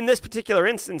 And in this particular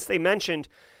instance, they mentioned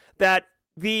that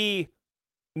the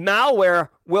malware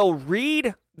will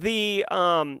read the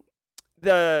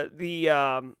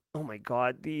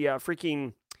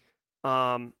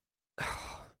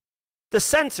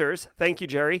sensors. Thank you,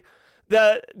 Jerry.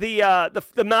 The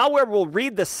malware will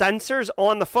read the sensors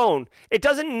on the phone. It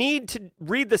doesn't need to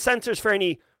read the sensors for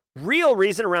any real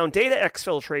reason around data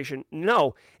exfiltration.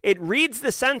 No, it reads the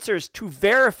sensors to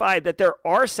verify that there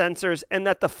are sensors and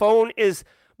that the phone is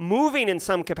moving in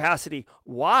some capacity.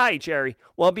 Why, Jerry?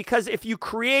 Well, because if you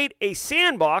create a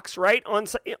sandbox, right,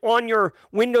 on your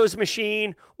Windows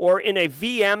machine or in a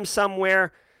VM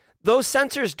somewhere, those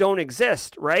sensors don't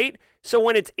exist, right? So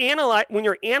when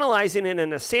you're analyzing it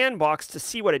in a sandbox to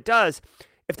see what it does,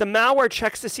 if the malware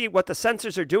checks to see what the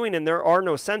sensors are doing and there are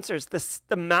no sensors,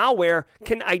 the malware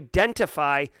can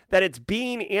identify that it's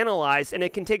being analyzed and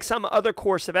it can take some other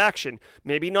course of action.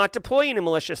 Maybe not deploying a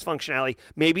malicious functionality,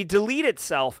 maybe delete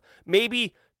itself,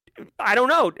 maybe, I don't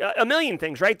know, a million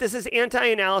things, right? This is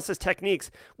anti-analysis techniques.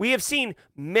 We have seen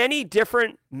many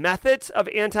different methods of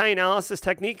anti-analysis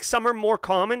techniques. Some are more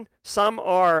common, some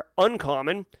are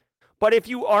uncommon. But if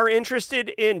you are interested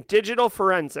in digital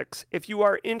forensics, if you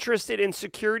are interested in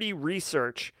security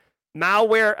research,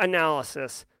 malware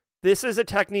analysis, this is a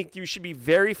technique you should be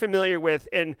very familiar with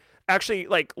and actually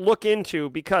look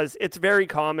into because it's very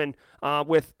common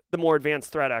with the more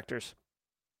advanced threat actors.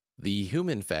 The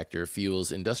human factor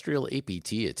fuels industrial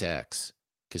APT attacks.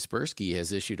 Kaspersky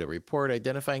has issued a report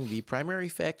identifying the primary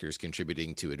factors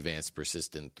contributing to advanced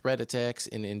persistent threat attacks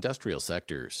in industrial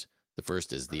sectors. The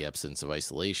first is the absence of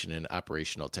isolation in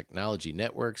operational technology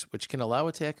networks, which can allow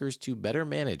attackers to better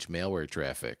manage malware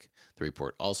traffic. The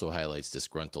report also highlights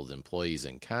disgruntled employees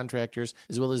and contractors,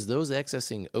 as well as those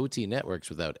accessing OT networks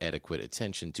without adequate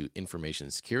attention to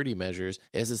information security measures,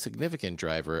 as a significant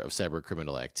driver of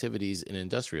cybercriminal activities in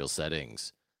industrial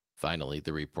settings. Finally,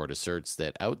 the report asserts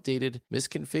that outdated,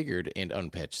 misconfigured, and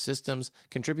unpatched systems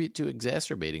contribute to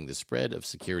exacerbating the spread of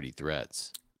security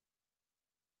threats.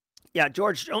 Yeah,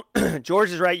 George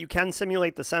is right. You can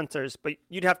simulate the sensors, but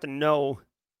you'd have to know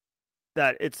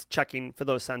that it's checking for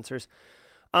those sensors.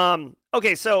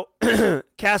 Okay, so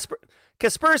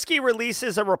Kaspersky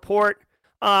releases a report.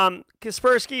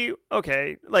 Kaspersky,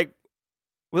 okay,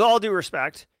 with all due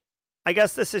respect, I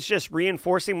guess this is just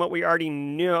reinforcing what we already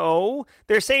know.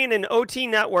 They're saying in OT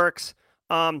networks,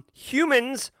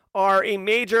 humans are a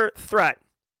major threat.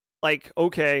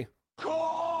 Okay.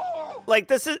 Like,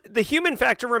 this is the human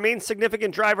factor remains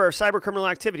significant driver of cyber criminal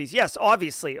activities. Yes,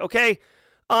 obviously. Okay.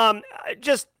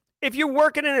 Just if you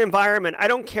work in an environment, I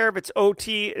don't care if it's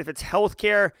OT, if it's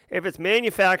healthcare, if it's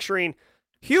manufacturing,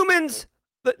 humans,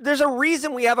 there's a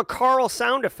reason we have a Carl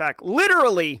sound effect.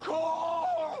 Literally,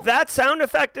 that sound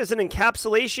effect is an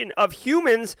encapsulation of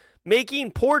humans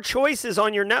making poor choices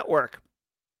on your network.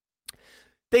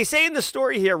 They say in the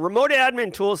story here, remote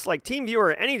admin tools like TeamViewer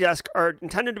or AnyDesk are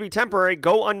intended to be temporary,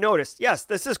 go unnoticed. Yes,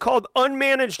 this is called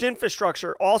unmanaged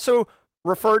infrastructure, also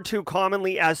referred to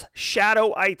commonly as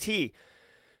shadow IT.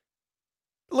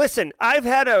 Listen, I've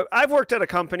worked at a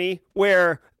company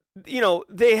where,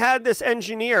 they had this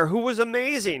engineer who was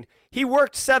amazing. He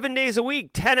worked 7 days a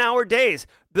week, 10-hour days.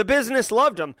 The business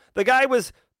loved him. The guy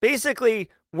was basically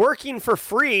working for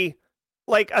free,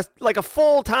 like a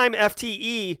full-time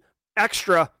FTE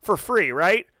extra for free,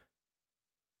 right?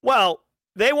 Well,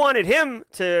 they wanted him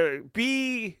to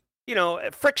be,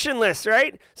 frictionless,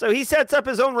 right? So he sets up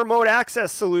his own remote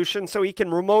access solution so he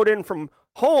can remote in from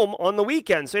home on the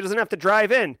weekend so he doesn't have to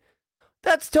drive in.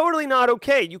 That's totally not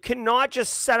okay. You cannot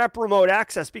just set up remote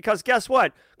access because guess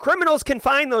what? Criminals can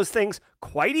find those things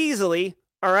quite easily,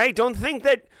 all right? Don't think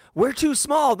that we're too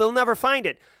small. They'll never find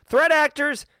it. Threat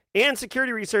actors and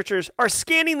security researchers are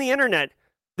scanning the internet.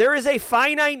 There is a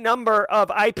finite number of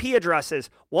IP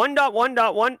addresses,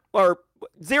 1.1.1 or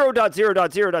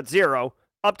 0.0.0.0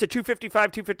 up to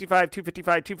 255, 255,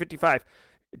 255, 255.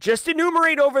 Just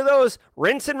enumerate over those,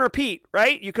 rinse and repeat,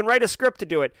 right? You can write a script to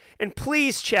do it. And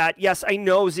please, chat, yes, I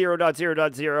know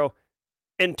 0.0.0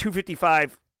 and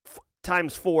 255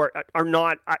 times 4 are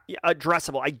not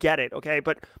addressable. I get it, okay?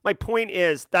 But my point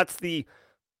is that's the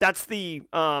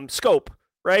scope,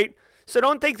 right? So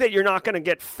don't think that you're not going to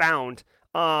get found.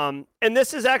 And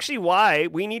this is actually why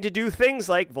we need to do things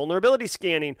like vulnerability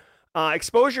scanning,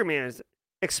 exposure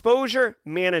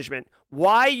management.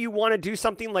 Why you want to do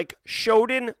something like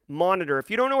Shodan Monitor.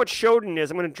 If you don't know what Shodan is,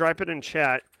 I'm going to drop it in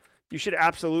chat. You should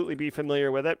absolutely be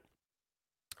familiar with it.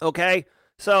 Okay?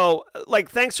 So,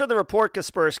 thanks for the report,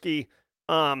 Kaspersky.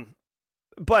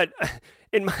 But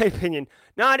in my opinion,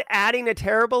 not adding a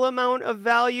terrible amount of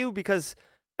value because,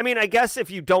 I guess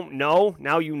if you don't know,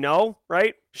 now you know,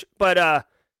 right? But,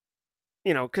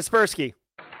 Kaspersky.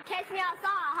 Catch me outside.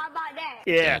 How about that?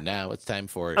 Yeah. And now it's time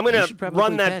for I'm going you should to probably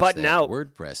run that patch button out.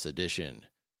 WordPress edition.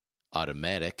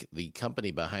 Automatic, the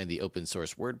company behind the open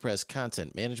source WordPress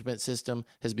content management system,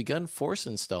 has begun force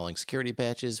installing security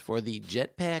patches for the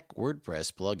Jetpack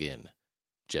WordPress plugin.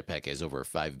 Jetpack has over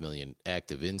 5 million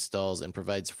active installs and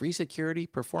provides free security,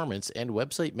 performance, and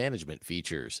website management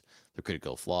features. The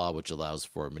critical flaw, which allows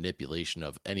for manipulation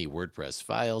of any WordPress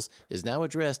files, is now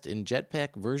addressed in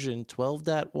Jetpack version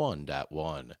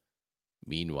 12.1.1.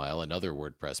 Meanwhile, another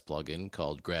WordPress plugin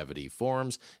called Gravity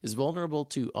Forms is vulnerable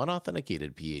to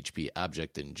unauthenticated PHP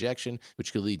object injection,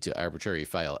 which could lead to arbitrary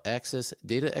file access,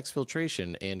 data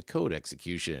exfiltration, and code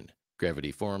execution.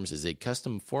 Gravity Forms is a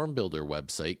custom form builder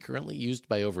website currently used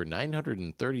by over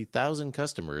 930,000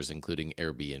 customers, including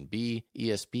Airbnb,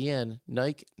 ESPN,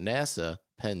 Nike, NASA,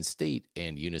 Penn State,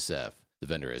 and UNICEF. The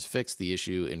vendor has fixed the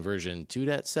issue in version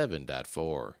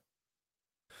 2.7.4.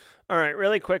 All right,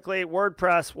 really quickly,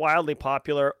 WordPress, wildly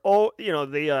popular. Oh,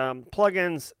 the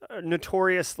plugins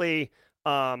notoriously,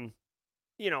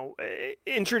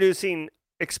 introducing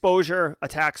exposure,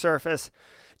 attack surface.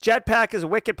 Jetpack is a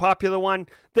wicked popular one.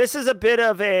 This is a bit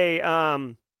of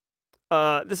a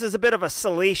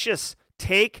salacious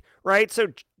take, right? So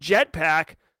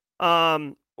Jetpack,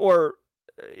 or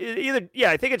either,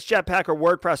 I think it's Jetpack or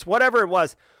WordPress, whatever it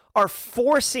was, are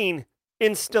forcing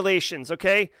installations,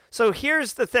 okay? So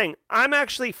here's the thing. I'm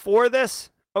actually for this,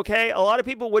 okay? A lot of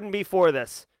people wouldn't be for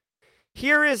this.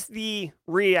 Here is the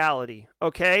reality,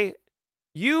 okay?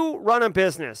 You run a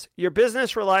business. Your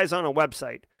business relies on a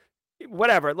website.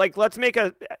 Whatever. Let's make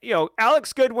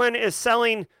Alex Goodwin is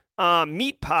selling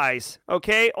meat pies,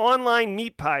 okay? Online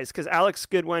meat pies, because Alex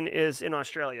Goodwin is in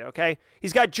Australia, okay?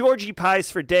 He's got Georgie pies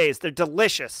for days. They're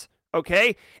delicious.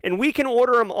 Okay? And we can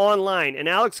order them online. And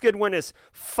Alex Goodwin is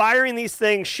firing these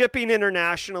things, shipping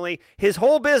internationally. His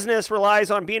whole business relies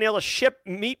on being able to ship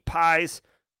meat pies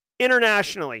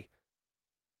internationally.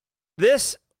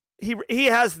 He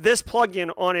has this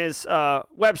plugin on his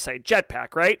website,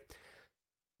 Jetpack, right?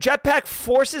 Jetpack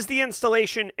forces the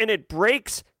installation and it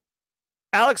breaks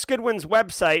Alex Goodwin's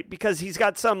website because he's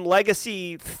got some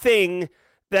legacy thing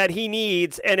that he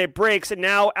needs and it breaks, and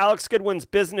now Alex Goodwin's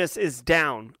business is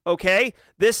down, okay?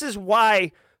 This is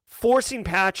why forcing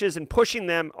patches and pushing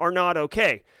them are not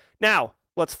okay. Now,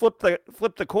 let's flip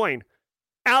the coin.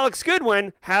 Alex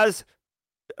Goodwin has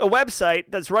a website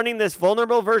that's running this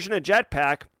vulnerable version of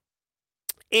Jetpack,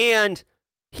 And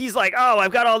he's like, oh,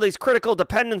 I've got all these critical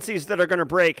dependencies that are going to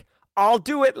break. I'll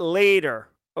do it later,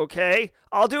 okay?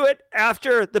 I'll do it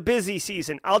after the busy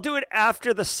season. I'll do it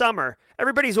after the summer.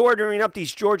 Everybody's ordering up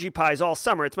these Georgie pies all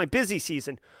summer. It's my busy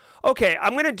season. Okay,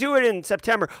 I'm going to do it in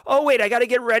September. Oh, wait, I got to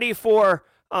get ready for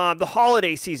the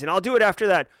holiday season. I'll do it after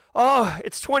that. Oh,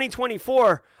 it's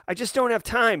 2024. I just don't have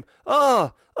time.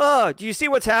 Do you see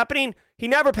what's happening? He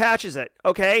never patches it,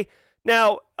 okay?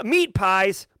 Now, meat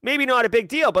pies, maybe not a big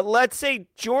deal, but let's say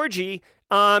Georgie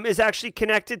is actually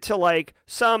connected to like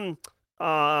some,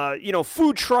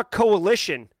 food truck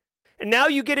coalition. And now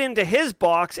you get into his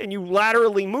box and you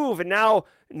laterally move. And now,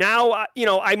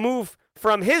 I move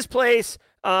from his place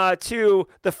to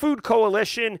the food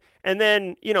coalition, and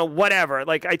then, whatever.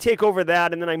 Like I take over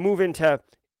that, and then I move into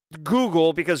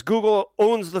Google because Google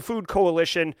owns the food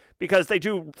coalition because they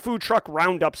do food truck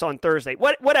roundups on Thursday.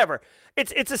 Whatever.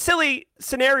 It's a silly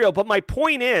scenario, but my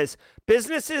point is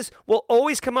businesses will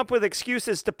always come up with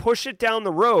excuses to push it down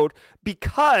the road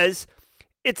because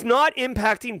it's not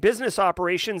impacting business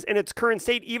operations in its current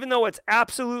state, even though it's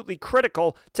absolutely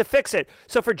critical to fix it.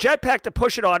 So for Jetpack to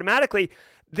push it automatically,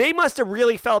 they must have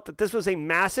really felt that this was a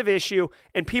massive issue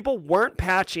and people weren't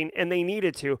patching and they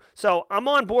needed to. So I'm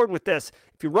on board with this.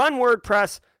 If you run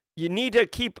WordPress, you need to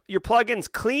keep your plugins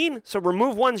clean. So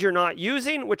remove ones you're not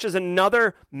using, which is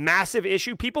another massive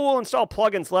issue. People will install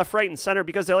plugins left, right, and center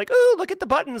because they're like, oh, look at the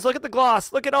buttons, look at the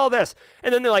gloss, look at all this.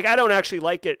 And then they're like, I don't actually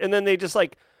like it. And then they just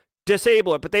like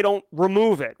disable it, but they don't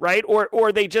remove it, right?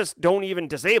 Or they just don't even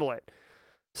disable it.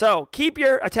 So keep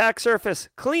your attack surface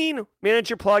clean, manage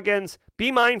your plugins,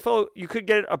 be mindful you could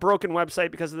get a broken website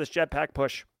because of this Jetpack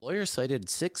push. Lawyer cited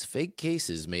 6 fake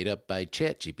cases made up by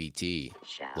ChatGPT.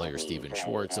 Lawyer Stephen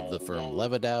Schwartz of the firm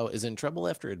Levidow is in trouble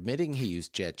after admitting he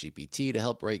used ChatGPT to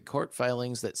help write court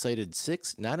filings that cited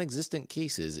 6 non-existent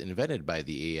cases invented by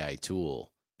the AI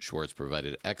tool. Schwartz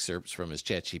provided excerpts from his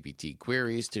ChatGPT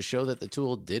queries to show that the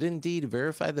tool did indeed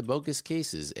verify the bogus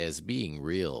cases as being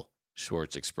real.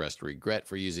 Schwartz expressed regret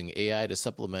for using AI to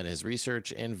supplement his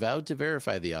research and vowed to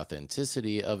verify the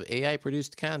authenticity of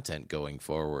AI-produced content going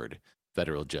forward.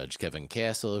 Federal Judge Kevin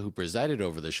Castle, who presided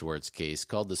over the Schwartz case,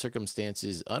 called the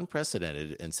circumstances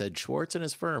unprecedented and said Schwartz and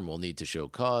his firm will need to show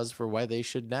cause for why they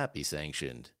should not be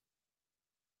sanctioned.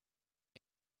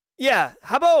 Yeah,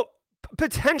 how about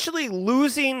potentially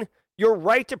losing your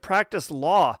right to practice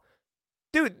law?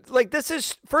 Dude, like this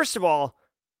is, first of all,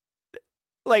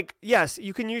 like, yes,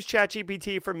 you can use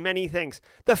ChatGPT for many things.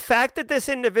 The fact that this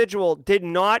individual did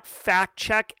not fact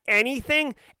check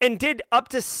anything and did up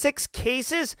to 6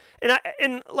 cases, and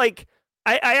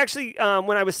I actually,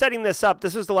 when I was setting this up,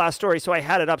 this was the last story, so I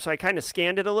had it up, so I kind of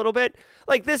scanned it a little bit.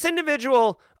 Like, this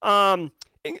individual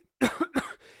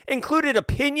included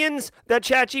opinions that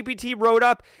ChatGPT wrote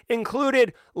up,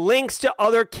 included links to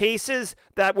other cases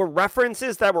that were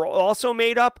references that were also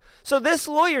made up. So this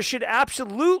lawyer should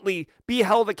absolutely be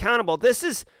held accountable. This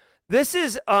is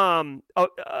an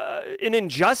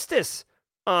injustice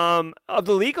of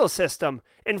the legal system.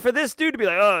 And for this dude to be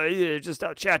like, oh, yeah, just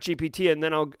ChatGPT, and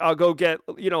then I'll go get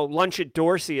lunch at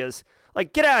Dorsey's.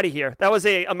 Like, get out of here. That was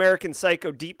a American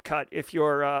Psycho deep cut if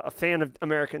you're a fan of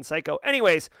American Psycho.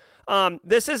 Anyways,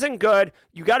 this isn't good.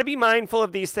 You got to be mindful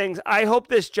of these things. I hope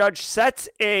this judge sets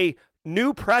a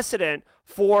new precedent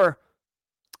for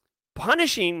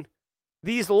punishing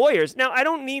these lawyers. Now, I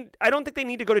don't think they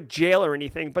need to go to jail or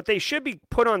anything, but they should be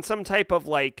put on some type of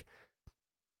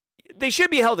they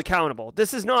should be held accountable.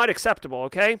 This is not acceptable,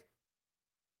 okay?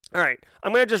 All right,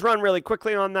 I'm going to just run really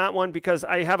quickly on that one because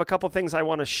I have a couple things I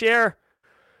want to share.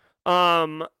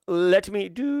 Let me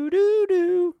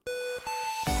do.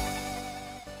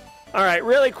 All right,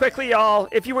 really quickly, y'all.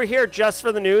 If you were here just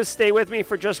for the news, stay with me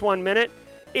for just 1 minute.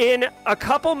 In a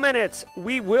couple minutes,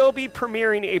 we will be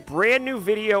premiering a brand new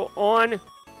video on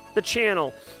the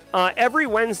channel. Every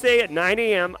Wednesday at 9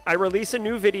 a.m., I release a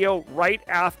new video right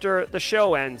after the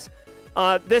show ends.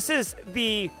 This is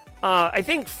the I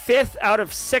think 5th out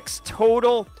of 6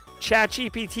 total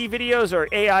ChatGPT videos or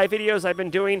AI videos I've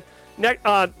been doing.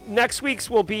 Next week's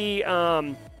will be,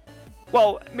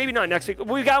 well, maybe not next week.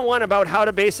 We got one about how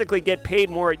to basically get paid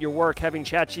more at your work, having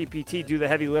ChatGPT do the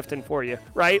heavy lifting for you,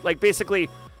 right? Like basically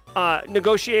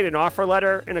negotiate an offer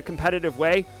letter in a competitive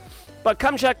way. But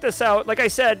come check this out. Like I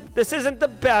said, this isn't the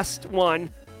best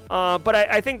one, but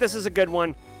I think this is a good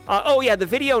one. Oh yeah, the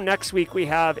video next week we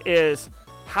have is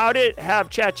how to have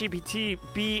ChatGPT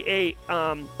be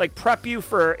a prep you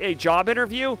for a job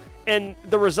interview, and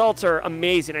the results are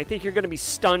amazing. I think you're going to be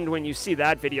stunned when you see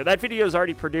that video. That video is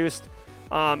already produced,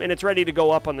 and it's ready to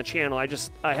go up on the channel.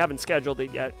 I haven't scheduled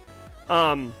it yet,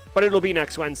 but it'll be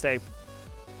next Wednesday.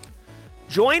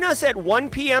 Join us at 1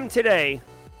 p.m. today.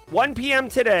 1 p.m.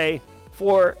 today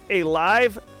for a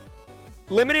live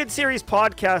limited series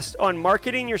podcast on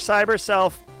marketing your cyber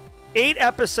self. 8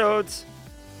 episodes.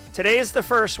 Today is the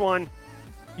first one.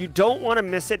 You don't want to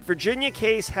miss it. Virginia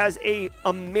Case has an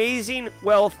amazing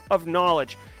wealth of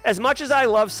knowledge. As much as I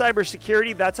love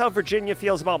cybersecurity, that's how Virginia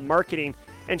feels about marketing.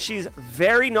 And she's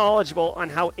very knowledgeable on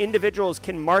how individuals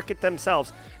can market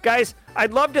themselves. Guys,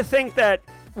 I'd love to think that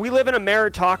we live in a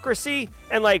meritocracy,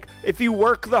 and like if you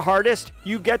work the hardest,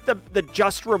 you get the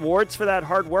just rewards for that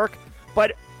hard work.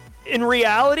 But in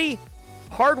reality,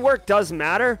 hard work does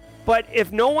matter. But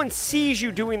if no one sees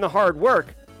you doing the hard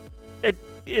work,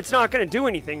 it's not going to do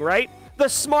anything, right? The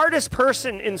smartest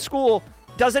person in school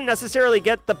doesn't necessarily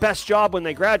get the best job when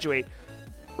they graduate,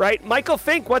 right? Michael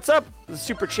Fink, what's up? The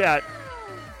super chat.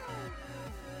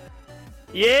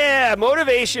 Yeah,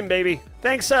 motivation, baby.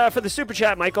 Thanks for the super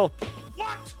chat, Michael.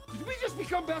 What? Did we just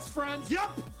become best friends?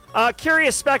 Yep.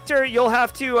 Curious Spectre, you'll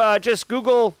have to just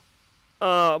Google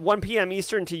 1 p.m.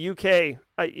 Eastern to UK,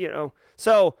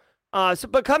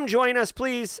 but come join us,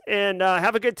 please, and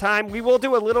have a good time. We will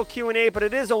do a little Q&A, but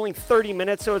it is only 30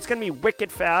 minutes, so it's going to be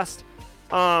wicked fast.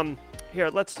 Here,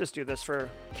 let's just do this for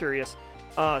Curious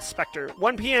Spectre.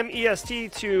 1 p.m.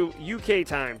 EST to UK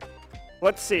time.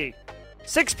 Let's see.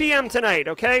 6 p.m. tonight,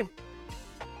 okay?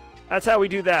 That's how we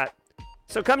do that.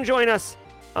 So come join us.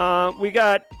 We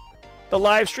got the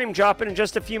live stream dropping in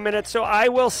just a few minutes, so I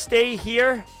will stay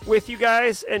here with you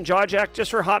guys and Jack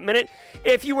just for a hot minute.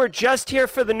 If you were just here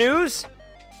for the news,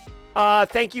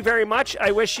 thank you very much.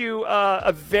 I wish you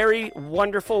a very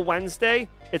wonderful Wednesday.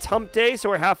 It's hump day, so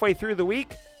we're halfway through the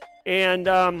week. And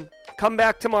come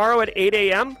back tomorrow at 8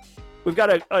 a.m. We've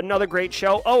got another great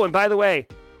show. Oh, and by the way,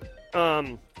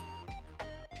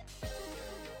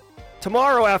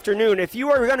 tomorrow afternoon, if you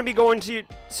are going to be going to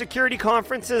security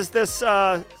conferences this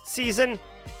season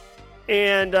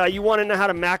and you want to know how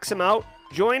to max them out,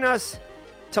 join us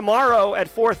tomorrow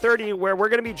at 4:30, where we're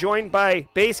going to be joined by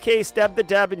Base Case, Deb the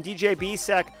Deb, and DJ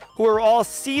BSEC, who are all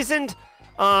seasoned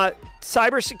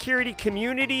cybersecurity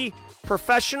community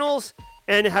professionals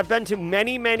and have been to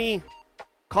many, many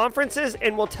conferences,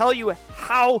 and will tell you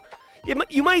how.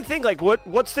 You might think, like,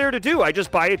 what's there to do? I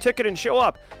just buy a ticket and show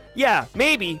up. Yeah,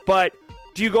 maybe, but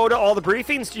do you go to all the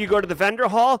briefings? Do you go to the vendor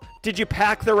hall? Did you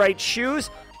pack the right shoes?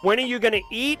 When are you going to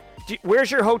eat?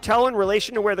 Where's your hotel in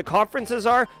relation to where the conferences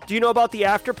are? Do you know about the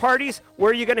after parties?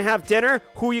 Where are you going to have dinner?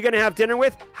 Who are you going to have dinner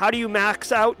with? How do you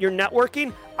max out your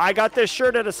networking? I got this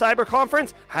shirt at a cyber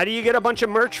conference. How do you get a bunch of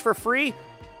merch for free?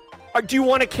 Or do you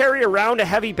want to carry around a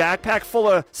heavy backpack full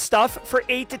of stuff for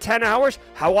 8 to 10 hours?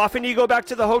 How often do you go back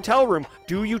to the hotel room?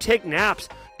 Do you take naps?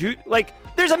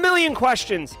 There's a million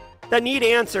questions that need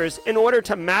answers in order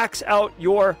to max out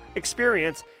your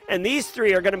experience. And these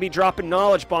 3 are going to be dropping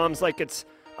knowledge bombs like it's,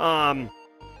 I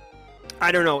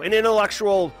don't know, an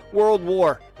intellectual world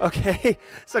war. Okay,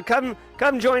 so come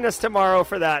join us tomorrow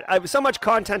for that. I have so much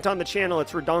content on the channel,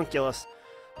 it's redonkulous.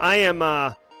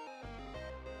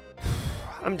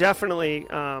 I'm definitely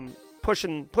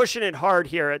pushing it hard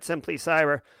here at Simply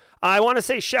Cyber. I want to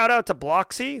say shout out to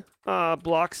Bloxy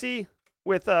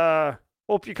with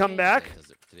hope you come back.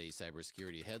 Today's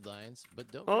cybersecurity headlines, but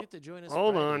don't forget to join us.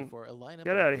 Hold on, for a lineup.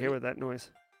 Get out of here with that noise.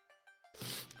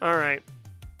 All right.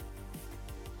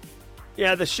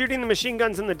 Yeah, the shooting the machine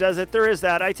guns in the desert. There is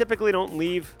that. I typically don't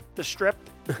leave the strip.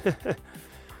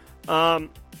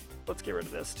 Let's get rid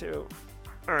of this too.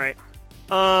 All right.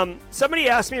 Somebody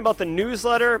asked me about the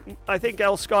newsletter. I think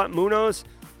L. Scott Munoz.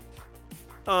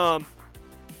 I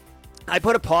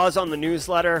put a pause on the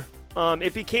newsletter.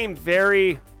 It became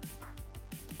very...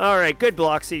 All right, good,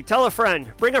 Bloxy. Tell a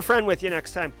friend. Bring a friend with you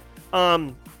next time.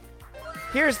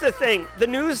 Here's the thing. The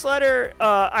newsletter,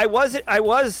 I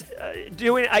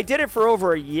did it for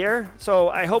over a year, so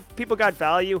I hope people got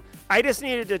value. I just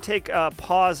needed to take a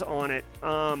pause on it.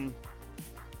 I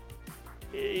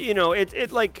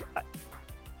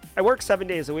work 7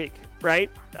 days a week,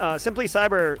 right? Simply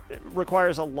Cyber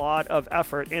requires a lot of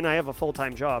effort, and I have a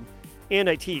full-time job, and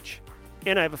I teach,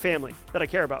 and I have a family that I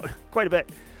care about quite a bit.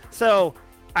 So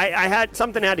I had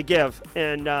something I had to give,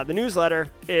 and the newsletter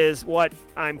is what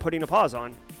I'm putting a pause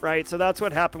on, right? So that's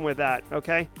what happened with that,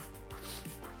 okay?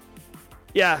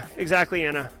 Yeah, exactly,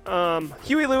 Anna.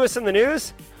 Huey Lewis in the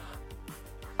news.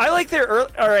 I like their early...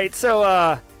 All right,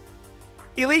 so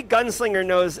Elite Gunslinger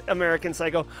knows American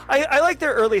Psycho. I like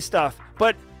their early stuff,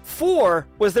 but 4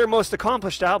 was their most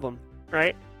accomplished album,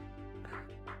 right?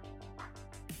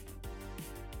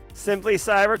 Simply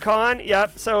CyberCon.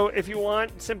 Yep. So if you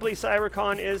want, Simply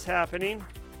CyberCon is happening.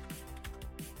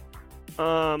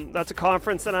 That's a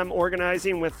conference that I'm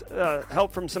organizing with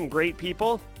help from some great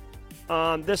people.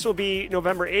 This will be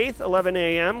November 8th, 11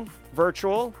 a.m.,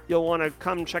 virtual. You'll want to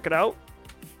come check it out.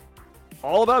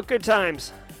 All about good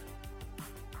times.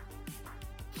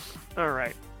 All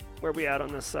right. Where are we at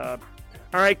on this? All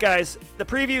right, guys. The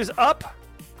preview's up.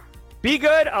 Be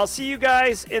good. I'll see you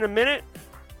guys in a minute.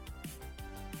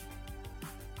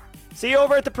 See you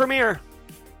over at the premiere.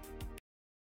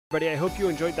 Everybody, I hope you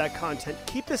enjoyed that content.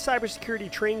 Keep the cybersecurity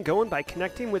train going by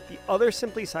connecting with the other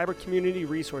Simply Cyber community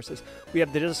resources. We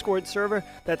have the Discord server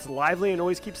that's lively and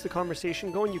always keeps the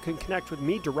conversation going. You can connect with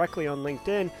me directly on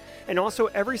LinkedIn. And also,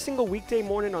 every single weekday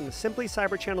morning on the Simply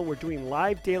Cyber channel, we're doing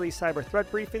live daily cyber threat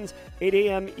briefings, 8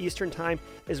 a.m. Eastern Time,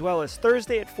 as well as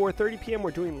Thursday at 4:30 p.m.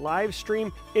 We're doing live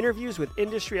stream interviews with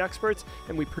industry experts,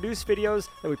 and we produce videos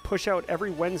that we push out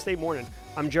every Wednesday morning.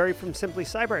 I'm Jerry from Simply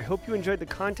Cyber. I hope you enjoyed the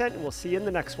content, and we'll see you in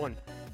the next one.